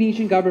the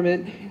Indonesian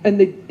government, and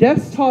the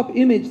desktop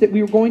image that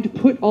we were going to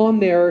put on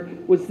there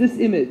was this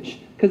image,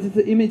 because it's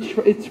an image,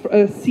 it's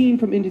a scene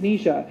from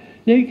Indonesia.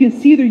 Now you can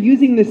see they're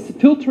using this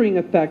filtering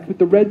effect with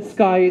the red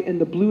sky and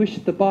the bluish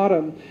at the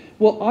bottom.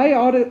 Well,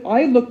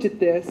 I looked at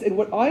this, and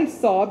what I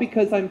saw,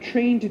 because I'm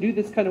trained to do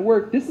this kind of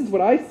work, this is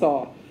what I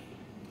saw,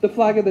 the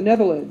flag of the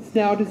Netherlands.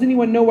 Now, does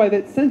anyone know why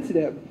that's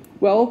sensitive?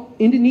 Well,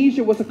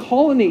 Indonesia was a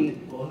colony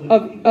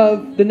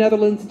of the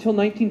Netherlands until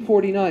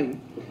 1949.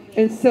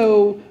 And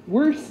so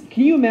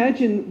can you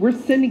imagine, we're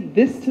sending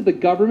this to the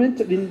government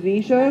of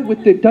Indonesia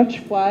with the Dutch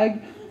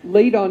flag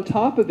laid on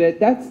top of it.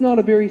 That's not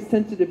a very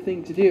sensitive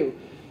thing to do.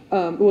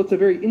 Well, it's a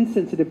very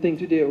insensitive thing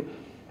to do.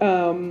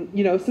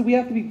 You know, so we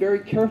have to be very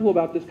careful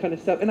about this kind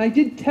of stuff. And I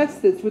did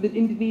test this with an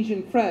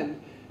Indonesian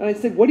friend. And I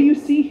said, what do you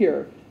see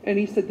here? And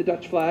he said, the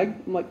Dutch flag.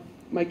 I'm like,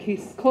 my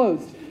case is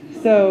closed.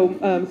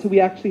 So, so we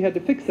actually had to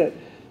fix it.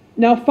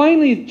 Now,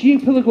 finally,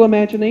 geopolitical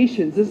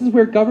imaginations. This is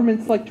where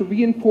governments like to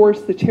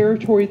reinforce the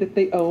territory that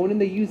they own,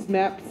 and they use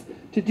maps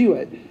to do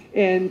it.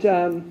 And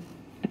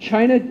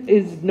China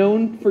is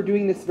known for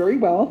doing this very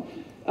well.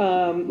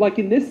 Like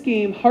in this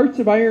game, Hearts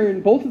of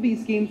Iron, both of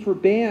these games were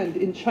banned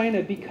in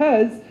China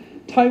because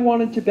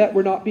Taiwan and Tibet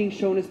were not being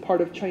shown as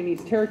part of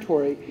Chinese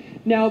territory.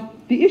 Now,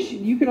 the issue,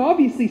 you can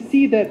obviously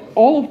see that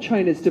all of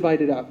China is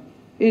divided up.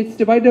 It's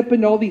divided up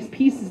into all these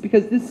pieces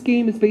because this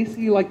game is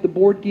basically like the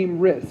board game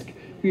Risk.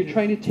 You're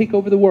trying to take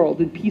over the world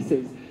in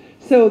pieces.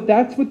 So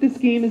that's what this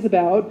game is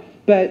about,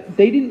 but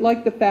they didn't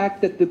like the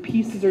fact that the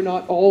pieces are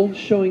not all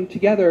showing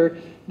together.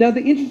 Now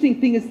the interesting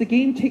thing is the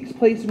game takes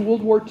place in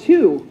World War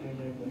II,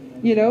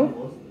 you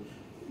know?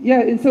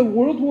 Yeah, and so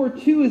World War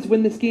II is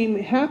when this game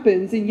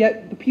happens, and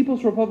yet the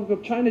People's Republic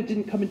of China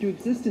didn't come into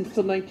existence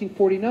until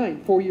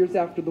 1949, 4 years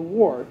after the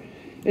war.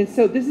 And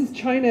so this is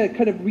China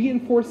kind of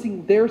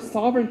reinforcing their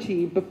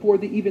sovereignty before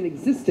they even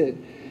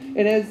existed.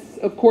 And as,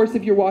 of course,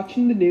 if you're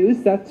watching the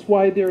news, that's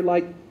why they're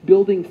like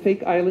building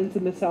fake islands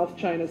in the South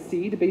China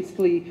Sea to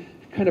basically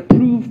kind of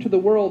prove to the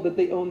world that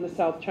they own the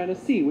South China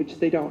Sea, which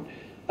they don't.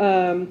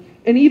 And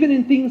even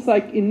in things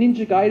like in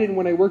Ninja Gaiden,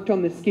 when I worked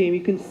on this game, you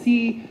can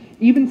see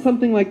even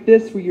something like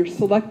this where you're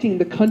selecting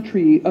the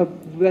country of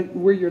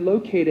where you're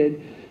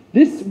located.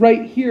 This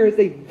right here is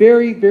a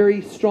very,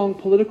 very strong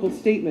political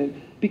statement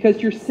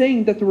because you're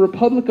saying that the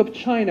Republic of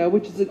China,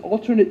 which is an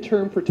alternate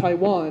term for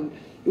Taiwan,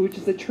 which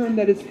is a term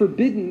that is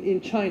forbidden in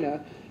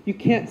China. You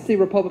can't say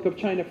Republic of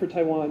China for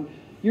Taiwan.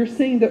 You're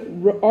saying that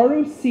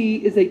ROC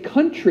is a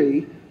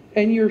country,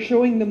 and you're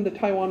showing them the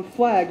Taiwan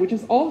flag, which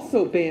is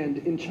also banned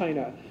in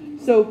China.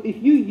 So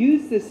if you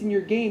use this in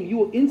your game, you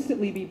will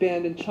instantly be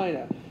banned in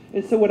China.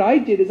 And so what I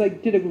did is I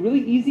did a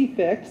really easy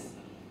fix.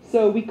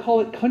 So we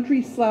call it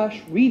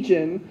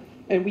country/region,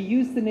 and we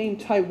use the name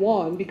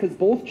Taiwan because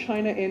both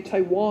China and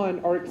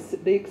Taiwan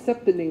they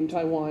accept the name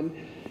Taiwan.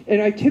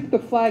 And I took the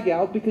flag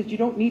out because you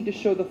don't need to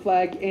show the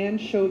flag and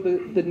show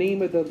the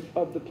name of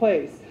the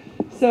place.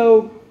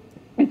 So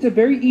it's a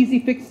very easy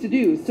fix to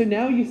do. So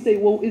now you say,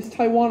 well, is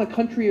Taiwan a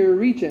country or a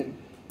region?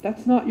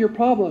 That's not your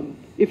problem.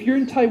 If you're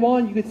in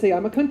Taiwan, you could say,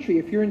 I'm a country.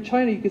 If you're in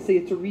China, you could say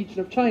it's a region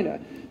of China.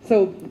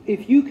 So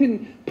if you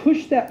can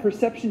push that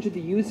perception to the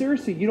user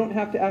so you don't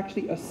have to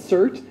actually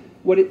assert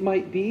what it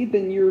might be,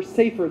 then you're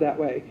safer that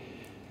way.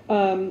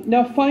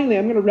 Now, finally,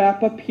 I'm going to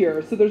wrap up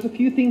here. So there's a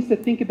few things to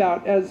think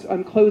about as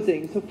I'm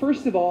closing. So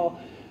first of all,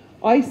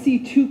 I see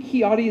two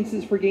key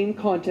audiences for game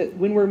content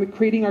when we're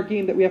creating our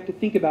game that we have to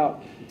think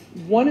about.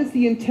 One is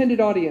the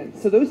intended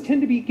audience. So those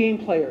tend to be game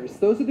players.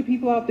 Those are the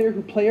people out there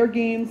who play our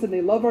games and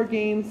they love our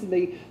games and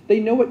they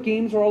know what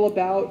games are all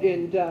about.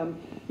 And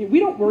we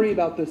don't worry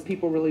about those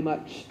people really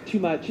too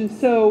much. And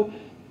so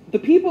the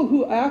people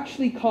who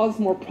actually cause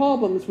more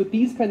problems with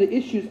these kind of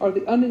issues are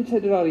the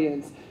unintended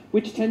audience,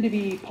 which tend to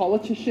be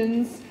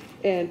politicians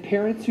and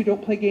parents who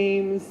don't play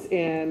games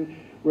and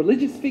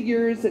religious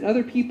figures and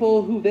other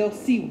people who they'll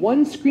see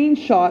one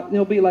screenshot and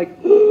they'll be like,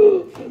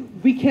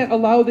 we can't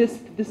allow this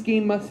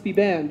game must be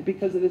banned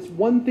because of this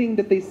one thing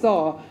that they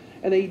saw,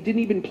 and they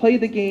didn't even play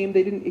the game,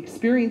 they didn't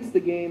experience the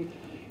game.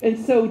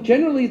 And so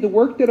generally the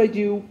work that I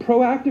do,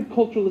 proactive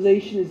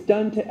culturalization, is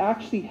done to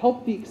actually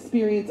help the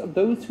experience of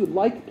those who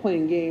like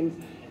playing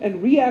games,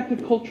 and reactive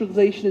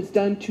culturalization is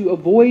done to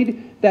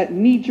avoid that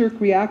knee-jerk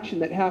reaction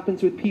that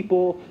happens with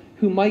people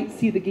who might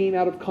see the game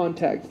out of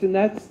context. And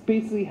that's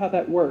basically how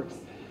that works.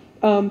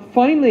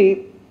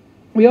 Finally,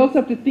 we also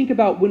have to think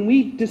about when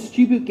we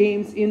distribute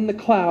games in the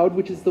cloud,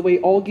 which is the way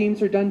all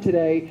games are done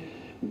today,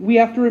 we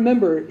have to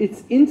remember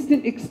it's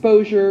instant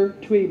exposure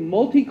to a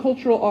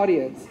multicultural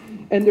audience,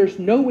 and there's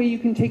no way you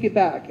can take it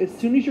back. As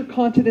soon as your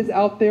content is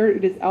out there,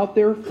 it is out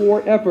there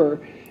forever.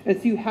 And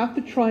so you have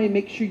to try and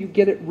make sure you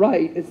get it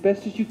right as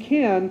best as you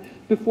can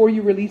before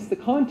you release the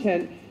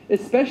content,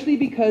 especially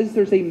because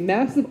there's a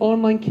massive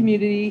online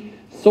community,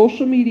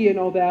 social media and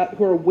all that,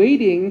 who are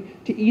waiting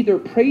to either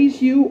praise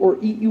you or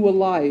eat you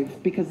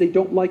alive because they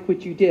don't like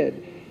what you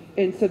did.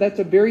 And so that's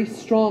a very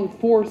strong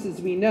force, as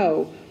we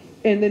know.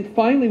 And then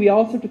finally, we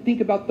also have to think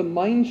about the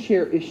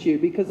mindshare issue,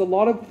 because a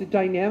lot of the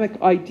dynamic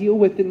I deal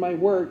with in my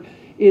work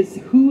is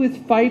who is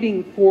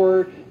fighting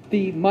for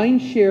the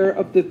mindshare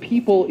of the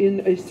people in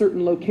a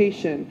certain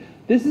location.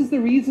 This is the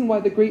reason why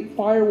the Great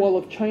Firewall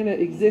of China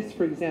exists,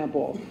 for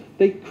example.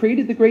 They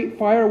created the Great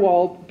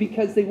Firewall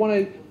because they want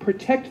to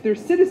protect their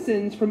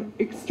citizens from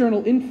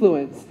external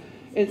influence.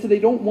 And so they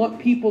don't want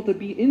people to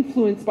be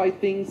influenced by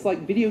things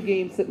like video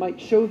games that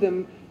might show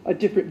them a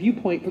different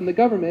viewpoint from the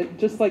government,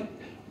 just like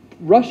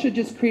Russia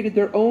just created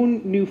their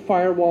own new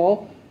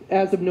firewall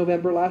as of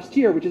November last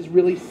year, which is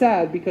really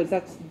sad because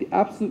that's the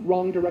absolute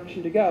wrong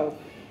direction to go.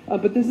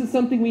 But this is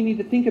something we need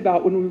to think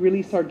about when we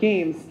release our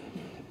games.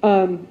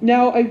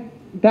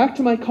 Back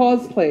to my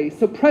cosplay.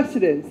 So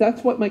precedence,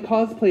 that's what my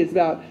cosplay is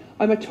about.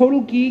 I'm a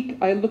total geek.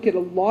 I look at a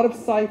lot of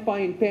sci-fi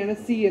and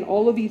fantasy and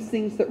all of these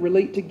things that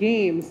relate to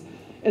games.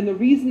 And the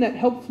reason that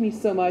helps me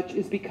so much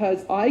is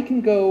because I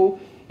can go,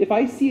 if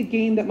I see a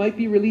game that might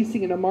be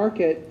releasing in a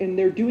market and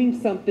they're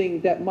doing something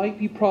that might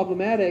be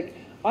problematic,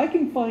 I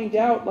can find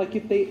out, like,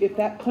 if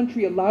that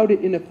country allowed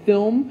it in a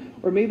film,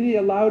 or maybe they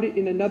allowed it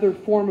in another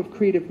form of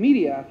creative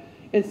media.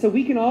 And so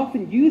we can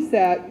often use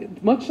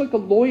that, much like a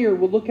lawyer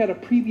will look at a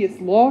previous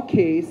law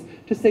case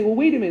to say, well,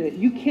 wait a minute,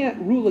 you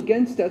can't rule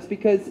against us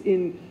because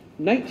in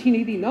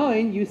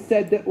 1989 you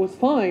said that was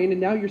fine, and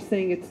now you're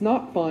saying it's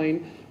not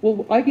fine.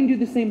 Well, I can do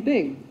the same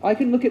thing. I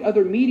can look at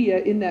other media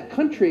in that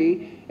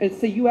country and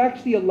say, you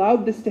actually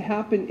allowed this to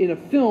happen in a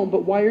film,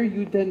 but why are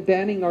you then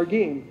banning our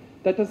game?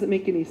 That doesn't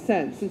make any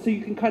sense. And so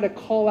you can kind of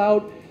call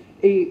out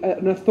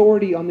an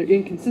authority on their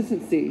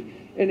inconsistency.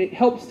 And it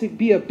helps to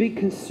be a big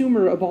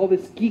consumer of all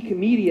this geek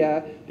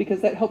media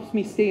because that helps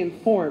me stay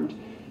informed.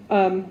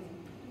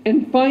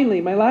 And finally,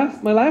 my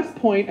last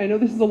point, I know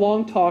this is a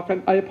long talk,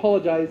 I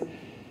apologize,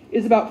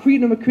 is about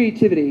freedom of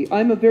creativity.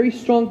 I'm a very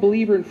strong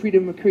believer in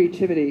freedom of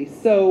creativity.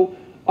 So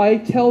I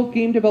tell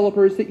game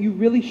developers that you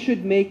really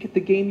should make the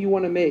game you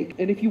want to make.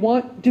 And if you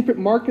want different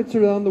markets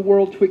around the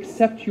world to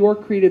accept your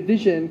creative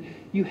vision,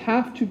 you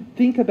have to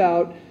think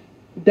about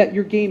that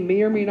your game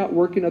may or may not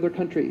work in other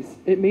countries.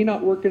 It may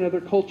not work in other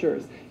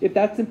cultures. If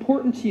that's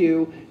important to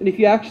you, and if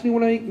you actually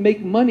want to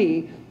make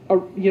money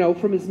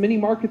from as many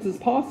markets as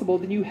possible,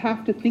 then you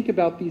have to think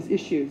about these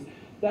issues.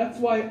 That's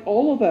why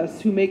all of us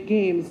who make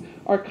games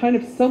are kind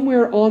of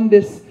somewhere on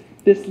this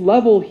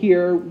level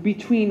here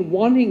between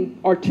wanting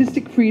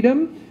artistic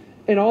freedom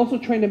and also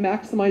trying to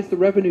maximize the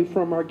revenue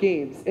from our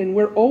games. And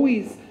we're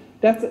always,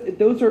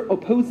 those are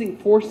opposing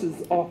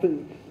forces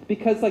often,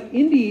 because like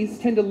indies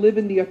tend to live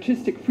in the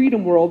artistic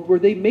freedom world where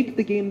they make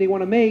the game they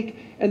want to make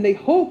and they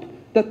hope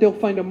that they'll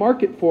find a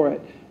market for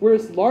it.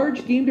 Whereas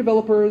large game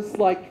developers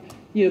like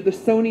the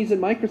Sonys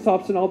and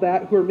Microsofts and all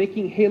that, who are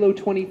making Halo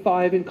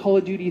 25 and Call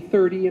of Duty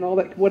 30 and all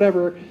that,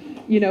 whatever,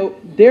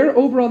 they're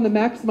over on the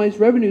maximized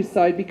revenue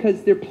side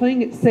because they're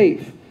playing it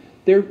safe.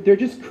 They're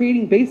just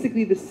creating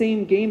basically the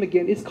same game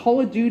again. Is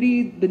Call of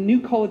Duty, the new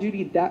Call of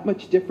Duty, that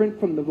much different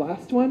from the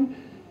last one?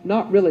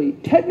 Not really.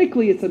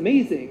 Technically, it's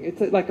amazing. It's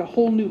like a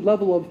whole new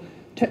level of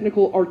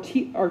technical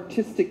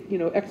artistic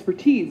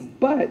expertise.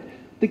 But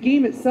the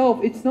game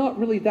itself, it's not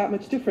really that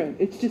much different.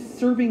 It's just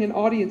serving an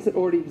audience that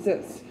already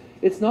exists.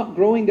 It's not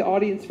growing the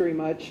audience very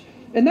much.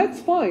 And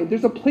that's fine.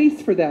 There's a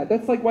place for that.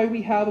 That's like why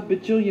we have a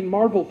bajillion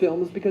Marvel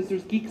films, because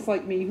there's geeks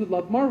like me who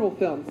love Marvel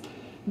films.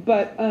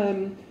 But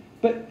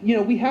But, you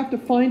know, we have to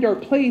find our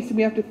place, and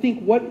we have to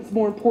think what is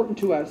more important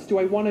to us. Do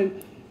I want to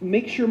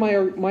make sure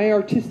my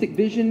artistic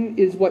vision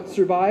is what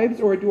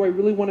survives, or do I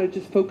really want to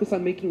just focus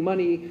on making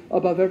money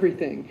above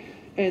everything?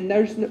 And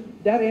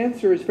that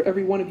answer is for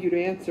every one of you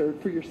to answer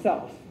for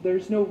yourself.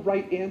 There's no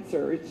right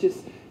answer. It's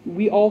just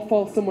we all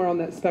fall somewhere on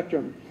that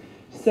spectrum.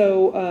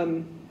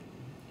 So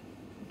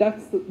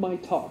that's my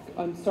talk.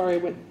 I'm sorry I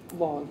went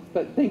long,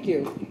 but thank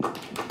you.